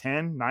got to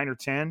 9 or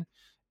 10,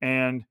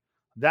 and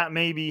that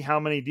may be how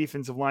many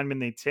defensive linemen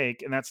they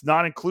take, and that's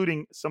not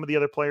including some of the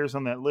other players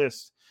on that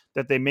list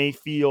that they may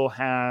feel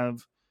have,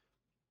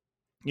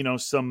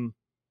 something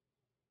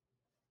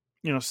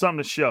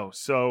to show.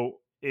 So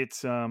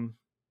it's going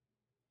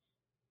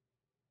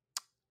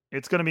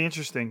to be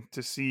interesting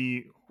to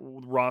see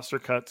roster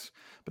cuts,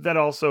 but that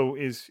also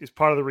is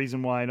part of the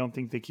reason why I don't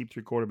think they keep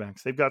 3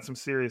 quarterbacks. They've got some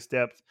serious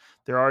depth.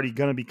 They're already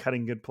going to be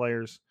cutting good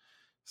players.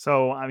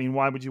 So, I mean,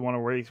 why would you want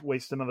to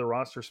waste another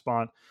roster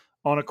spot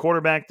on a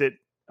quarterback that,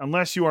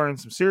 unless you are in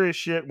some serious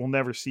shit, will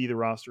never see the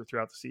roster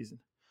throughout the season?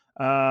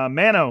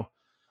 Mano,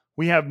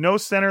 we have no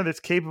center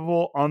that's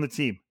capable on the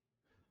team.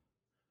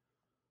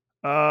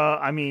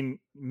 I mean,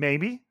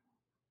 maybe.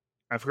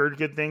 I've heard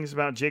good things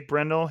about Jake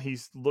Brendel.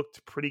 He's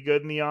looked pretty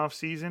good in the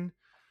offseason.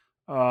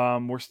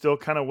 We're still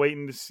kind of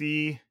waiting to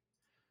see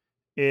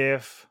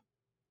if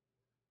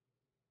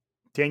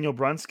Daniel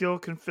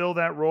Brunskill can fill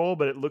that role,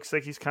 but it looks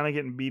like he's kind of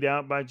getting beat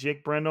out by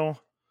Jake Brendel.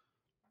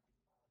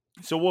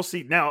 So we'll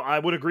see. Now, I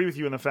would agree with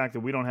you in the fact that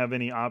we don't have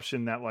any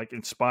option that like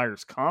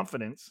inspires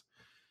confidence,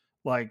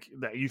 like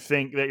that you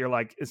think that you're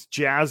like it's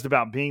jazzed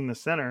about being the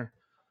center,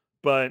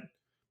 but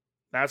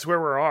that's where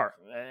we are.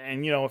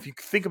 And, if you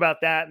think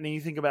about that and then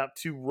you think about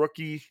 2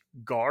 rookie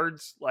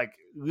guards, like,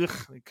 it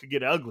could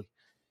get ugly.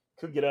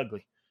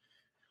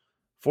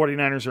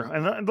 49ers are,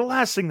 and the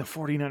last thing the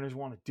 49ers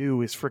want to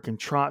do is freaking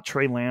trot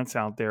Trey Lance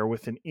out there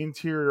with an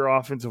interior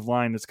offensive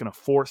line that's going to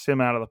force him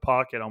out of the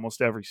pocket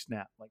almost every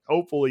snap. Like,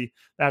 hopefully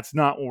that's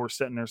not what we're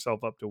setting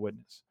ourselves up to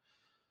witness.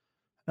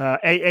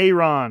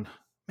 Aaron.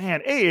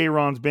 Man,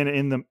 Aaron's been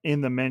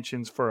in the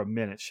mentions for a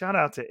minute. Shout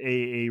out to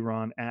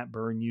Aaron at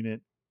Burn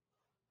Unit.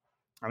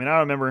 I mean, I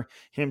remember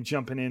him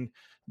jumping in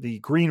the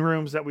green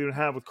rooms that we would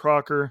have with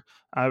Crocker.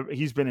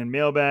 He's been in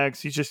mailbags.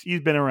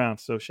 He's been around.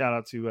 So shout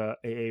out to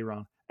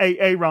Aaron.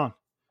 Aaron.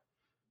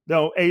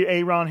 No,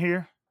 Aaron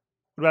here.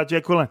 What about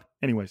Jake Quillen?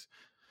 Anyways,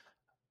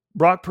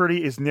 Brock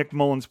Purdy is Nick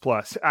Mullins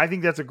plus. I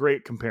think that's a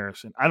great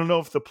comparison. I don't know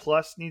if the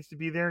plus needs to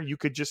be there. You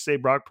could just say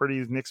Brock Purdy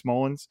is Nick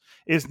Mullins,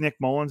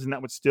 and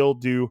that would still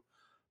do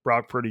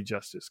Brock Purdy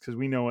justice because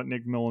we know what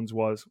Nick Mullins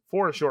was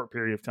for a short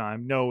period of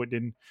time. No, it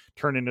didn't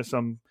turn into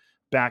some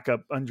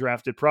backup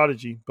undrafted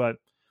prodigy, but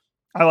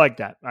I like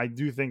that. I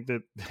do think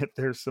that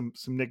there's some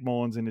Nick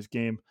Mullins in his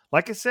game.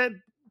 Like I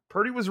said,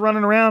 Purdy was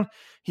running around.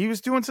 He was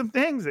doing some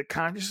things that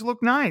kind of just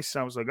looked nice.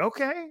 I was like,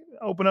 okay,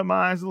 open up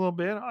my eyes a little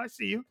bit. Oh, I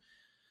see you.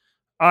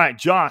 All right,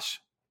 Josh.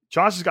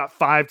 Josh has got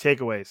 5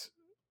 takeaways.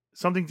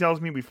 Something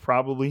tells me we've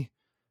probably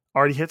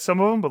already hit some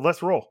of them, but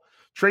let's roll.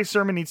 Trey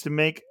Sermon needs to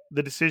make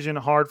the decision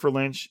hard for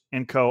Lynch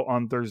and co.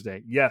 on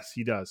Thursday. Yes,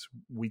 he does.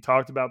 We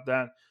talked about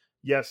that.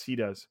 Yes, he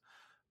does.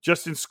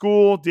 Justin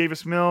School,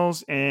 Davis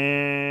Mills,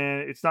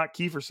 and it's not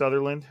Kiefer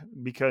Sutherland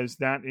because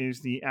that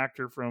is the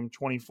actor from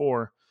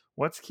 24.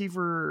 What's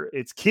Kiefer?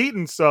 It's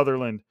Keaton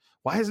Sutherland.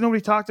 Why has nobody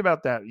talked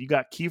about that? You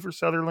got Kiefer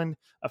Sutherland,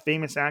 a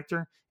famous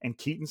actor, and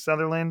Keaton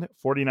Sutherland,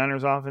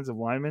 49ers offensive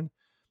lineman.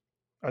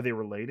 Are they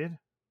related?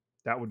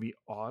 That would be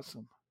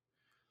awesome.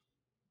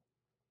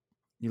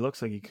 He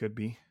looks like he could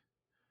be.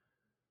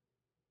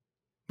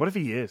 What if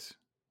he is?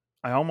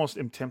 I almost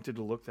am tempted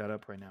to look that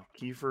up right now.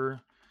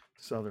 Kiefer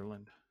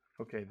Sutherland.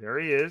 Okay, there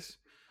he is.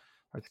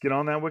 Let's get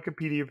on that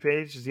Wikipedia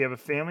page. Does he have a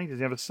family? Does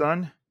he have a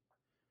son?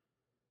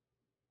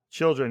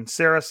 Children.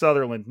 Sarah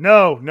Sutherland.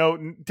 No,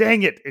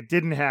 dang it. It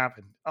didn't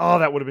happen. Oh,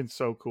 that would have been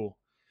so cool.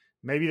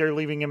 Maybe they're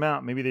leaving him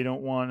out. Maybe they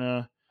don't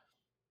want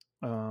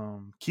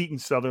Keaton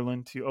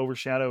Sutherland to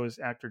overshadow his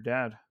actor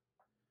dad.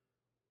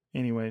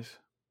 Anyways.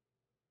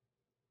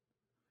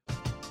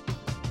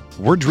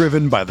 We're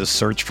driven by the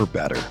search for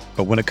better.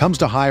 But when it comes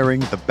to hiring,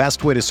 the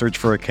best way to search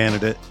for a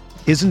candidate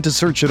isn't to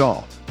search at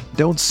all.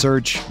 Don't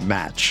search,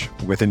 match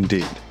with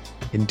Indeed.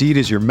 Indeed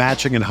is your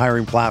matching and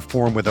hiring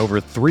platform with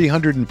over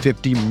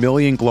 350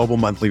 million global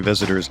monthly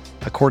visitors,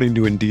 according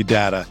to Indeed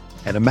data,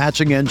 and a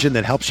matching engine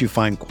that helps you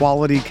find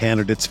quality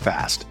candidates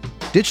fast.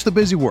 Ditch the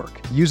busy work.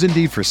 Use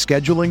Indeed for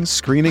scheduling,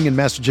 screening, and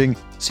messaging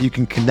so you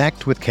can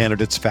connect with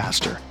candidates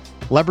faster.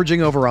 Leveraging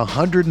over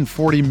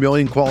 140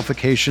 million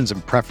qualifications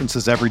and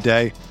preferences every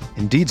day,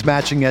 Indeed's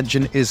matching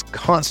engine is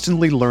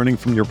constantly learning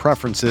from your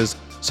preferences,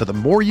 so the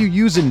more you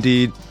use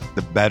Indeed,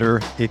 the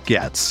better it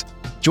gets.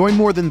 Join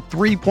more than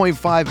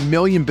 3.5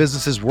 million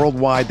businesses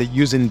worldwide that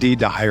use Indeed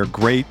to hire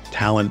great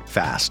talent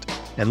fast.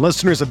 And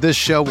listeners of this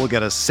show will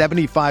get a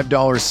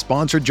 $75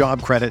 sponsored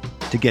job credit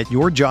to get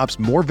your jobs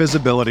more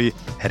visibility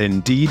at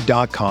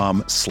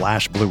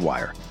Indeed.com/Blue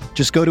Wire.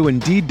 Just go to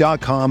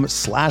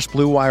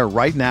Indeed.com/Blue Wire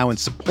right now and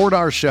support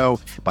our show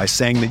by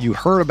saying that you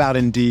heard about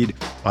Indeed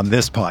on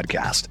this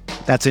podcast.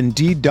 That's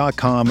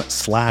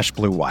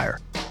Indeed.com/Blue Wire.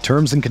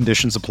 Terms and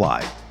conditions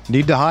apply.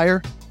 Need to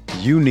hire?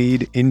 You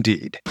need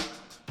Indeed.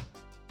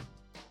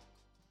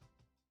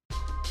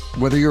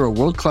 Whether you're a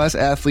world-class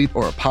athlete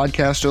or a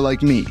podcaster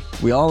like me,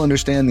 we all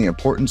understand the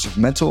importance of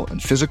mental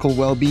and physical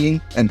well-being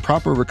and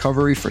proper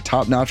recovery for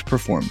top-notch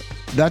performance.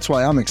 That's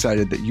why I'm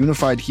excited that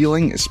Unified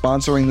Healing is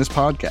sponsoring this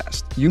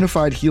podcast.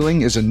 Unified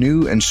Healing is a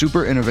new and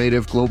super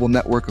innovative global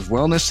network of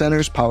wellness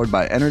centers powered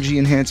by Energy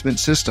Enhancement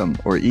System,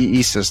 or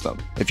EE System.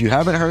 If you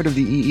haven't heard of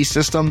the EE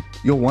System,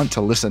 you'll want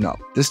to listen up.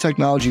 This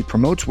technology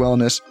promotes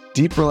wellness,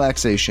 deep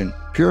relaxation,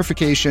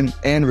 purification,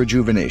 and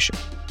rejuvenation.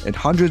 In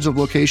hundreds of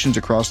locations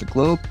across the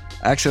globe,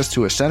 access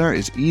to a center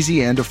is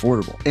easy and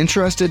affordable.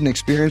 Interested in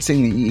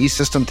experiencing the EE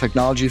System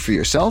technology for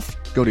yourself?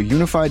 Go to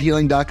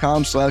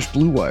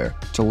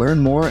unifiedhealing.com/bluewire to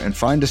learn more and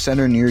find a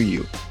center near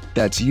you.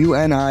 That's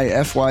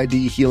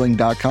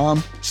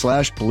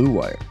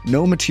unifydhealing.com/bluewire.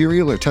 No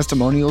material or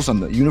testimonials on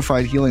the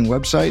Unified Healing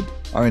website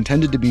are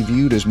intended to be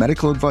viewed as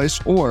medical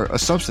advice or a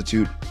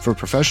substitute for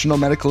professional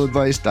medical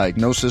advice,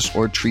 diagnosis,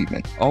 or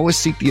treatment. Always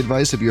seek the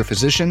advice of your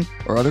physician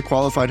or other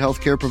qualified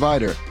healthcare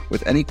provider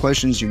with any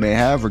questions you may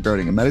have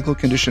regarding a medical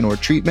condition or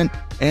treatment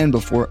and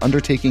before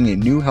undertaking a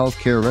new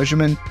healthcare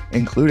regimen,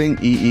 including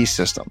EE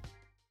System.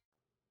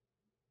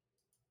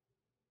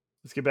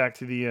 Let's get back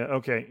to the,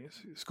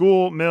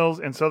 School, Mills,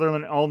 and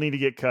Sutherland all need to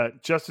get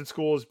cut. Justin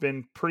School has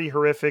been pretty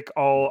horrific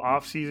all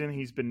offseason.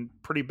 He's been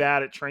pretty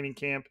bad at training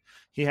camp.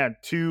 He had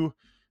 2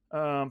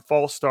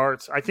 false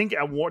starts. I think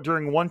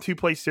during one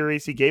 2-play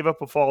series, he gave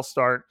up a false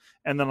start,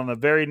 and then on the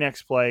very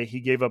next play, he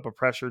gave up a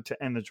pressure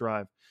to end the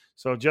drive.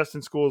 So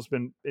Justin School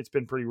it's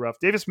been pretty rough.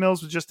 Davis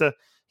Mills was just a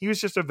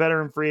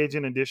veteran free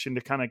agent addition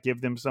to kind of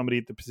give them somebody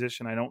at the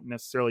position. I don't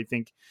necessarily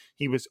think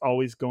he was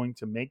always going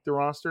to make the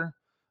roster.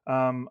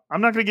 I'm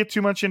not going to get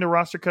too much into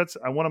roster cuts.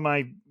 One of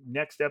my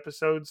next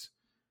episodes,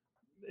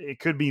 it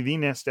could be the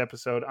next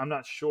episode, I'm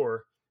not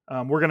sure.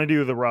 We're going to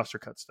do the roster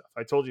cut stuff.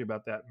 I told you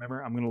about that.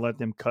 Remember, I'm going to let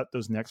them cut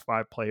those next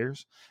 5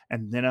 players,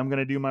 and then I'm going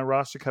to do my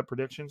roster cut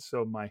predictions.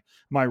 So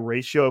my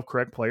ratio of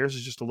correct players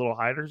is just a little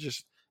higher,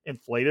 just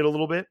inflated a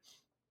little bit.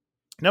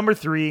 Number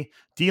 3,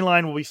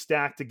 D-line will be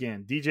stacked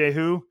again. DJ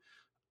who?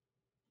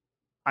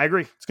 I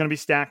agree. It's going to be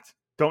stacked.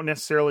 Don't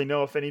necessarily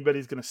know if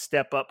anybody's going to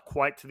step up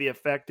quite to the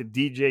effect that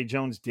DJ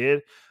Jones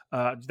did.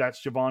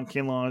 That's Javon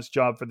Kinlaw's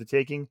job for the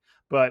taking,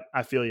 but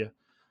I feel you.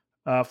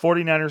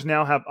 49ers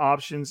now have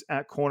options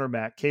at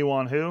cornerback.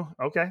 K'Wan who?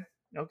 Okay.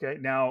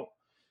 Now,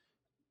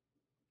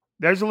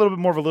 there's a little bit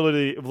more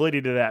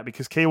validity to that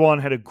because K'Wan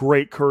had a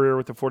great career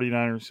with the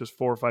 49ers, just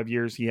 4 or 5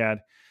 years he had.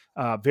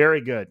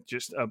 Very good.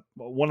 Just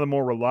one of the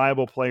more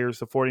reliable players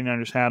the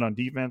 49ers had on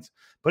defense,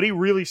 but he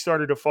really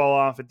started to fall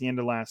off at the end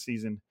of last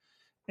season.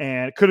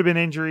 And it could have been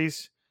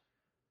injuries,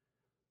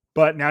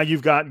 but now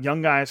you've got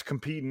young guys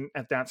competing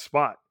at that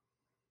spot.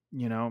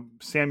 You know,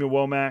 Samuel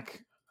Womack,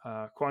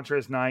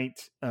 Quantrez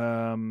Knight.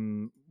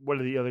 What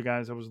are the other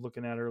guys I was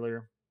looking at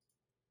earlier?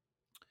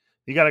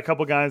 You got a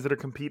couple guys that are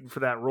competing for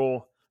that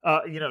role.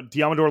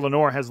 Diamador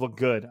Lenore has looked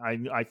good.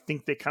 I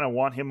think they kind of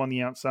want him on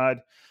the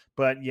outside.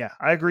 But, yeah,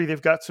 I agree.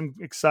 They've got some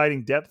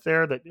exciting depth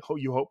there that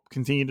you hope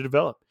continue to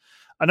develop.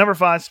 Number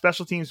 5,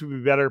 special teams would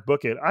be better.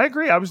 Book it. I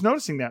agree. I was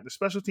noticing that. The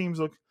special teams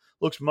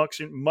looks much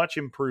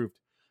improved.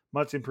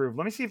 Much improved.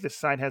 Let me see if this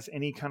site has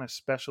any kind of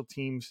special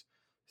teams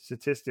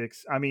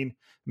statistics. I mean,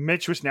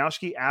 Mitch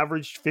Wisnowski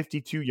averaged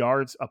 52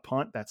 yards a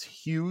punt. That's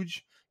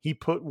huge. He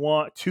put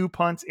 2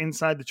 punts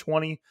inside the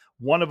 20.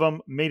 One of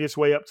them made his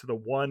way up to the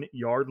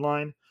 1-yard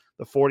line.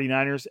 The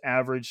 49ers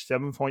averaged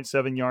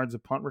 7.7 yards a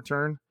punt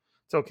return.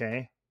 It's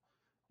okay.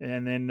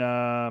 And then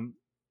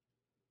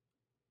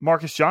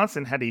Marcus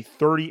Johnson had a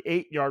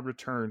 38-yard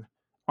return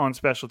on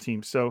special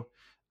teams. So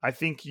I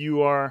think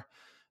you're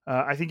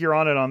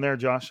on it on there,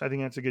 Josh. I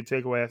think that's a good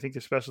takeaway. I think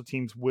the special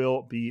teams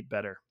will be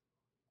better.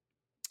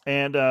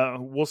 And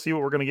we'll see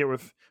what we're going to get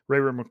with Ray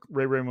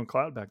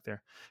McLeod back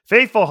there.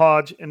 Faithful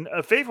Hodge,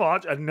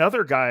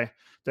 another guy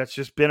that's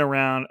just been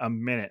around a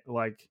minute.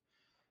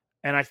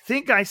 And I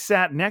think I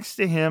sat next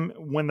to him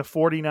when the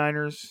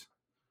 49ers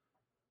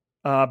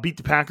beat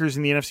the Packers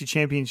in the NFC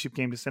Championship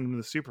game to send him to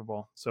the Super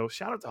Bowl. So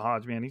shout out to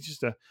Hodge, man. He's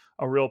just a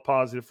real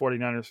positive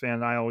 49ers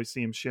fan. I always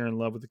see him sharing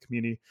love with the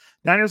community.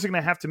 Niners are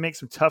going to have to make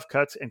some tough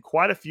cuts, and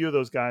quite a few of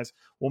those guys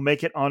will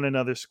make it on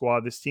another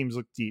squad. This team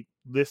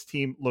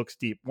looks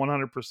deep,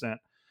 100%.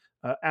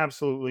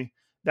 Absolutely.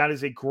 That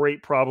is a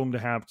great problem to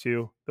have,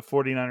 too. The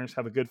 49ers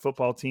have a good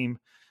football team.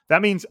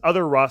 That means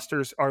other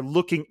rosters are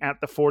looking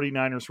at the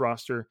 49ers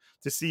roster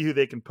to see who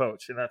they can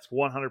poach, and that's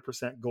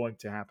 100% going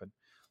to happen.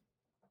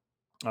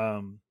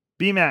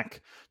 BMAC,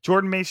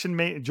 Jordan Mason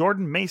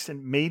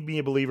made me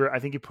a believer. I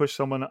think he pushed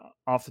someone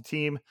off the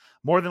team.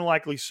 More than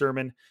likely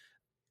Sermon.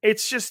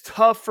 It's just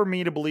tough for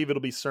me to believe it'll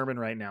be Sermon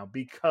right now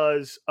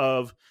because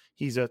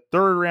he's a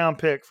 3rd-round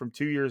pick from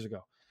 2 years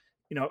ago.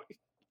 You know,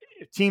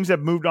 teams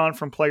have moved on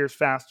from players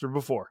faster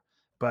before,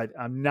 but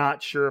I'm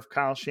not sure if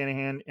Kyle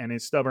Shanahan and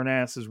his stubborn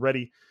ass is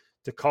ready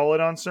to call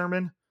it on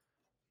Sermon.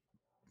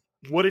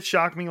 Would it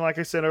shock me, like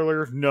I said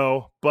earlier?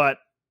 No, but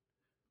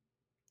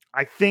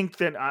I think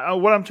that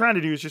what I'm trying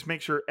to do is just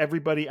make sure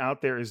everybody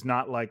out there is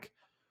not like,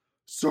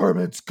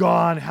 Sermon's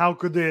gone. How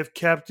could they have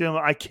kept him?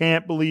 I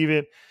can't believe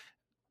it.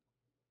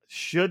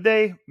 Should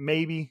they?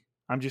 Maybe.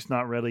 I'm just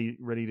not ready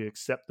to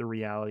accept the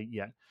reality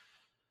yet.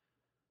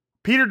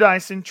 Peter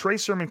Dyson, Trey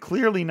Sermon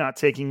clearly not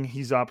taking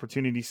his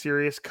opportunity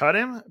serious. Cut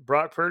him.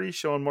 Brock Purdy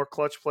showing more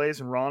clutch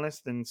plays and rawness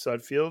than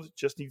Sudfield.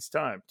 Just needs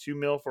time. $2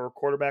 million for a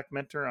quarterback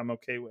mentor. I'm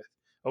okay with.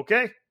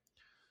 Okay.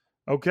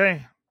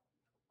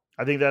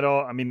 I think that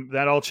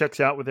all checks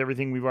out with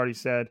everything we've already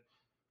said.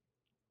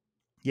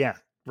 Yeah.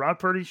 Brock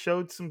Purdy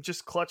showed some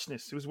just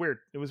clutchness. It was weird.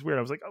 I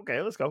was like,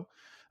 okay, let's go.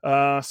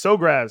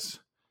 Sograz.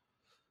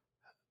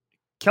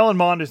 Kellen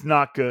Mond is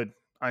not good.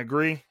 I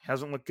agree.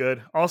 Hasn't looked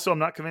good. Also, I'm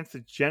not convinced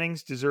that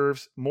Jennings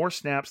deserves more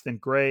snaps than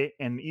Gray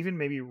and even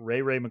maybe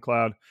Ray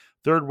McLeod.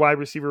 Third wide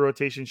receiver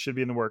rotation should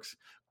be in the works.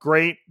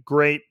 Great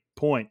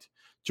point.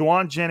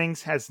 Juwan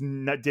Jennings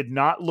did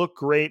not look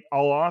great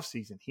all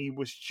offseason. He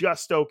was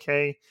just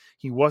okay.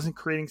 He wasn't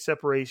creating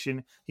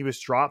separation. He was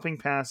dropping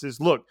passes.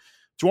 Look,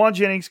 Juwan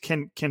Jennings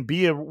can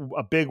be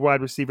a big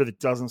wide receiver that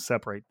doesn't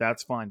separate.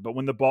 That's fine. But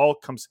when the ball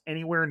comes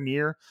anywhere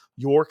near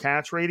your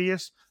catch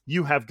radius,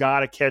 you have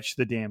got to catch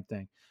the damn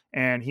thing.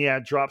 And he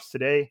had drops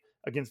today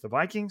against the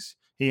Vikings.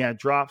 He had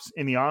drops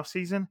in the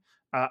offseason.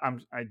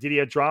 Did he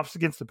have drops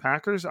against the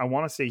Packers? I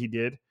want to say he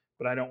did,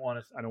 but I don't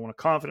want to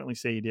confidently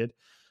say he did.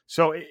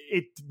 So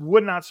it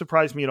would not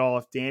surprise me at all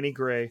if Danny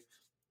Gray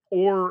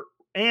or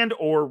Ray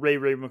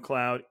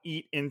McLeod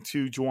eat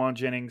into Juwan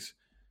Jennings'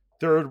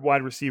 third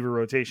wide receiver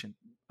rotation.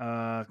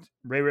 Ray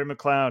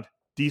McLeod,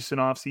 decent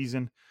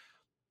offseason.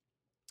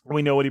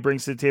 We know what he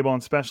brings to the table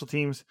on special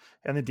teams.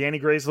 And the Danny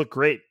Grays look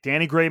great.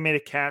 Danny Gray made a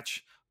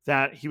catch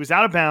that he was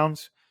out of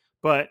bounds,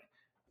 but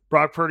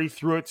Brock Purdy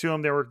threw it to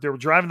him. They were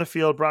driving the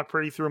field. Brock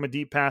Purdy threw him a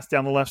deep pass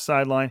down the left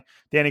sideline.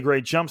 Danny Gray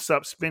jumps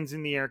up, spins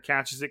in the air,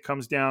 catches it,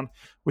 comes down.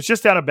 Was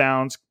just out of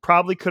bounds.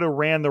 Probably could have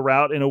ran the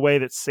route in a way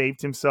that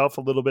saved himself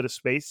a little bit of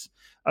space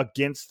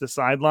against the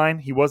sideline.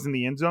 He was in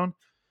the end zone.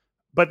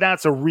 But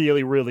that's a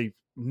really, really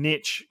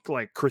niche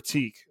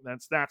critique.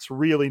 That's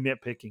really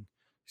nitpicking.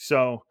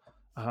 So,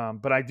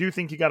 but I do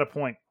think you got a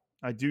point.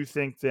 I do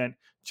think that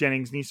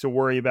Jennings needs to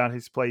worry about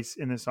his place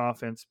in this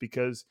offense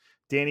because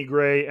Danny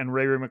Gray and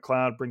Ray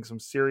McLeod bring some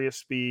serious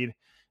speed,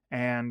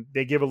 and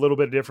they give a little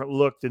bit of different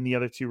look than the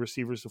other two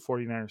receivers the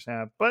 49ers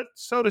have. But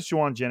so does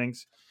Juwan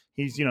Jennings.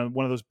 He's,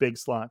 one of those big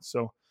slots.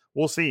 So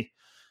we'll see.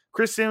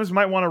 Chris Sims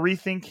might want to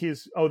rethink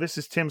his – this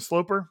is Tim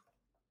Sloper.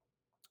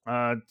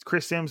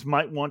 Chris Sims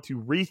might want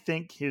to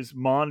rethink his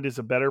Mond is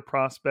a better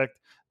prospect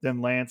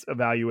than Lance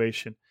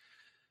evaluation.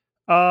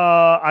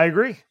 I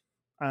agree.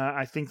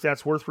 I think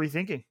that's worth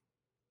rethinking.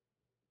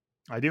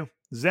 I do.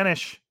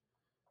 Zenish.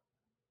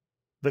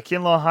 The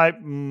Kinlaw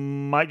hype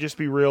might just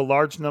be real.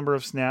 Large number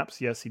of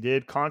snaps. Yes, he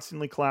did.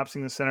 Constantly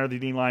collapsing the center of the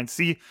D line.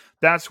 See,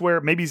 that's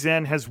where maybe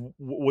Zen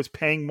was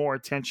paying more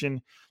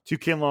attention to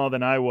Kinlaw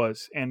than I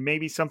was. And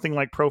maybe something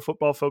like Pro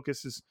Football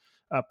Focus's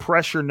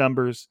pressure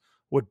numbers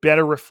would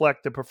better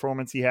reflect the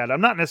performance he had.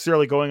 I'm not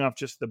necessarily going off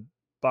just the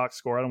box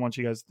score. I don't want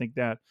you guys to think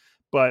that.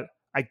 But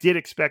I did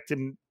expect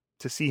him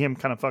to see him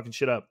kind of fucking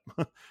shit up,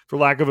 for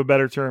lack of a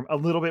better term, a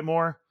little bit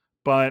more.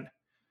 But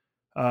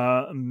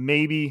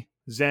maybe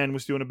Zen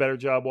was doing a better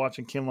job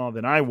watching Kinlaw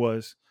than I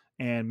was,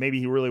 and maybe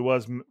he really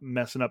was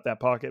messing up that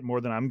pocket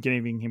more than I'm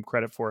giving him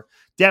credit for.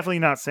 Definitely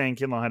not saying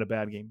Kinlaw had a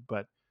bad game,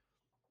 but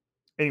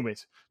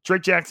anyways,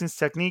 Drake Jackson's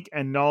technique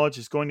and knowledge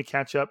is going to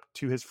catch up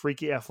to his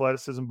freaky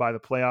athleticism by the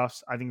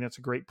playoffs. I think that's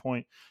a great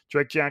point.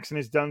 Drake Jackson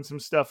has done some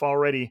stuff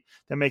already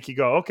that make you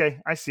go, okay,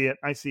 I see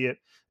it.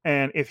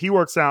 And if he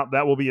works out,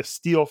 that will be a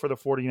steal for the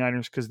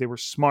 49ers because they were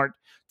smart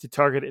to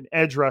target an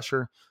edge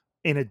rusher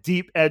in a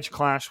deep edge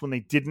clash when they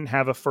didn't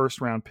have a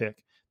first-round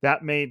pick.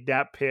 That made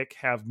that pick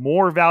have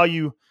more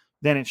value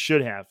than it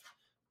should have.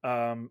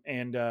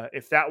 And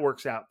if that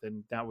works out,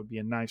 then that would be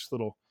a nice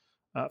little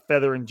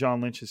feather in John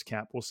Lynch's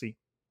cap. We'll see.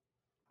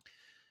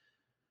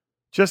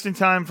 Just in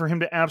time for him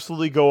to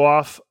absolutely go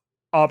off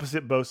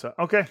opposite Bosa.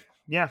 Okay.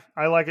 Yeah,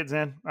 I like it,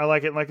 Zen. I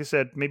like it. Like I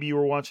said, maybe you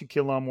were watching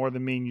Kinlaw more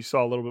than me and you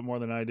saw a little bit more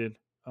than I did.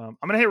 I'm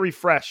going to hit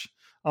refresh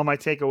on my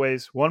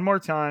takeaways one more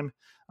time.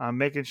 I'm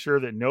making sure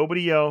that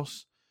nobody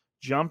else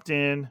jumped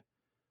in.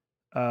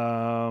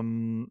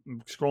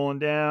 Scrolling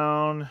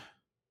down.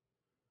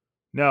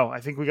 No, I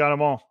think we got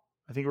them all.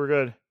 I think we're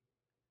good.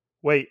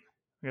 Wait,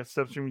 we got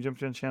stuff streaming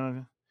jumped in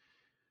channel.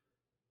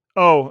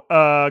 Oh,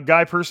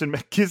 Guy Person.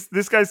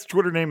 This guy's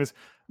Twitter name is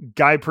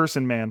Guy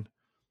Person Man.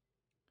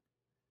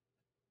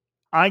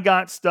 I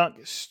got stuck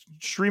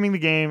streaming the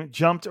game,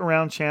 jumped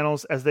around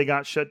channels as they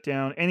got shut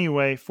down.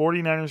 Anyway,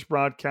 49ers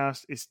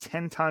broadcast is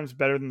 10 times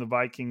better than the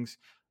Vikings.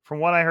 From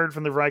what I heard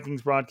from the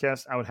Vikings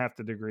broadcast, I would have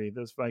to agree.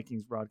 Those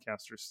Vikings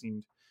broadcasters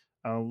seemed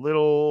a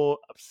little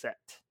upset.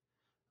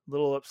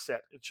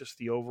 It's just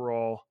the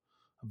overall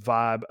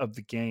vibe of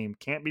the game.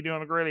 Can't be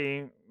doing a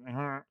gritty.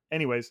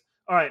 Anyways,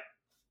 all right.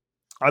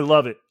 I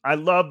love it. I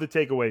love the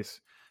takeaways.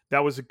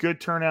 That was a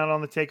good turnout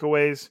on the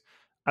takeaways.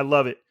 I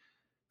love it.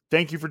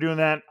 Thank you for doing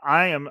that.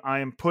 I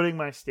am putting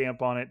my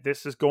stamp on it.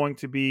 This is going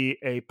to be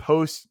a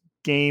post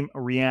game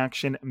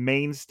reaction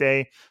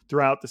mainstay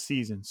throughout the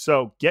season.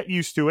 So get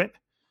used to it.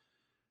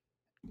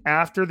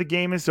 After the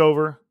game is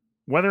over,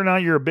 whether or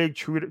not you're a big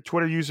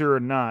Twitter user or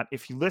not,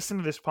 if you listen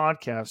to this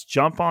podcast,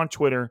 jump on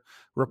Twitter,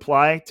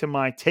 reply to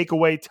my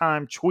takeaway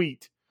time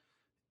tweet,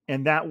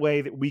 and that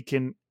way that we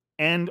can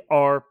end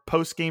our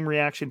post-game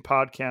reaction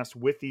podcast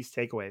with these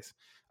takeaways.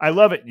 I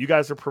love it. You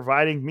guys are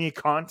providing me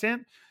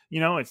content.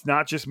 It's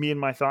not just me and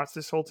my thoughts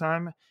this whole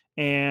time,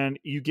 and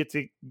you get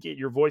to get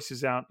your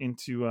voices out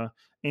into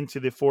the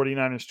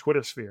 49ers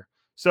Twitter sphere.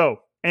 So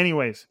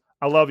anyways,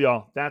 I love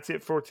y'all. That's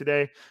it for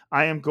today.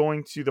 I am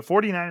going to the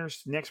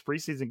 49ers next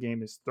preseason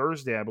game is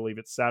Thursday. I believe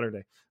it's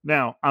Saturday.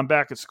 Now, I'm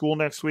back at school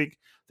next week.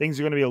 Things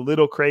are going to be a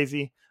little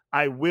crazy.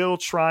 I will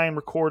try and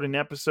record an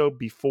episode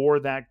before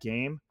that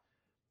game.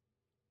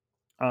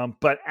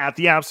 But at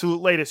the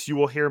absolute latest, you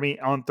will hear me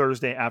on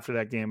Thursday after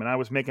that game. And I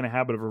was making a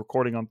habit of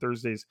recording on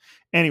Thursdays.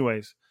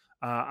 Anyways,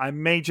 I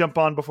may jump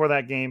on before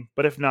that game.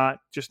 But if not,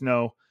 just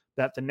know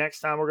that the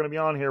next time we're going to be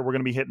on here, we're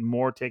going to be hitting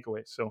more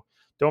takeaways. So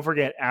don't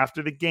forget,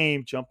 after the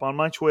game, jump on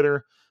my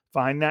Twitter,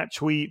 find that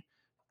tweet,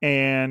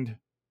 and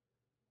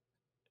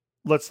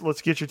let's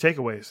get your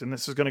takeaways. And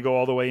this is going to go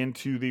all the way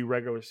into the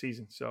regular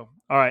season. So,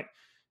 all right,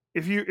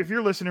 if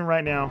you're listening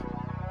right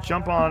now,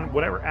 jump on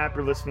whatever app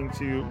you're listening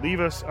to. Leave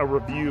us a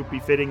review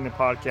befitting the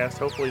podcast.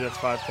 Hopefully that's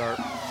 5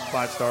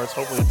 stars.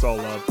 Hopefully it's all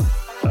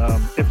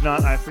love. If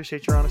not, I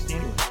appreciate your honesty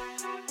anyway.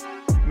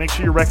 Make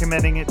sure you're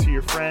recommending it to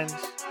your friends,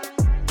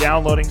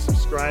 downloading,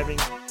 subscribing,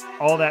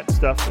 all that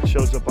stuff that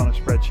shows up on a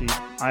spreadsheet.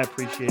 I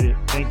appreciate it.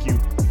 Thank you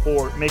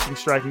for making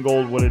Striking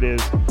Gold what it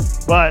is.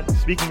 But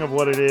speaking of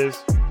what it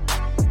is,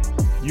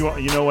 you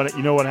know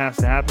what has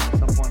to happen. At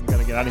some point, we got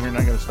to get out of here and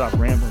I got to stop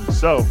rambling.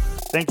 So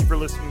thank you for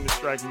listening to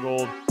Striking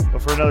Gold.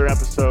 But for another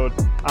episode,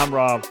 I'm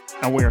Rob,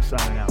 and we are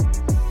signing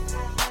out.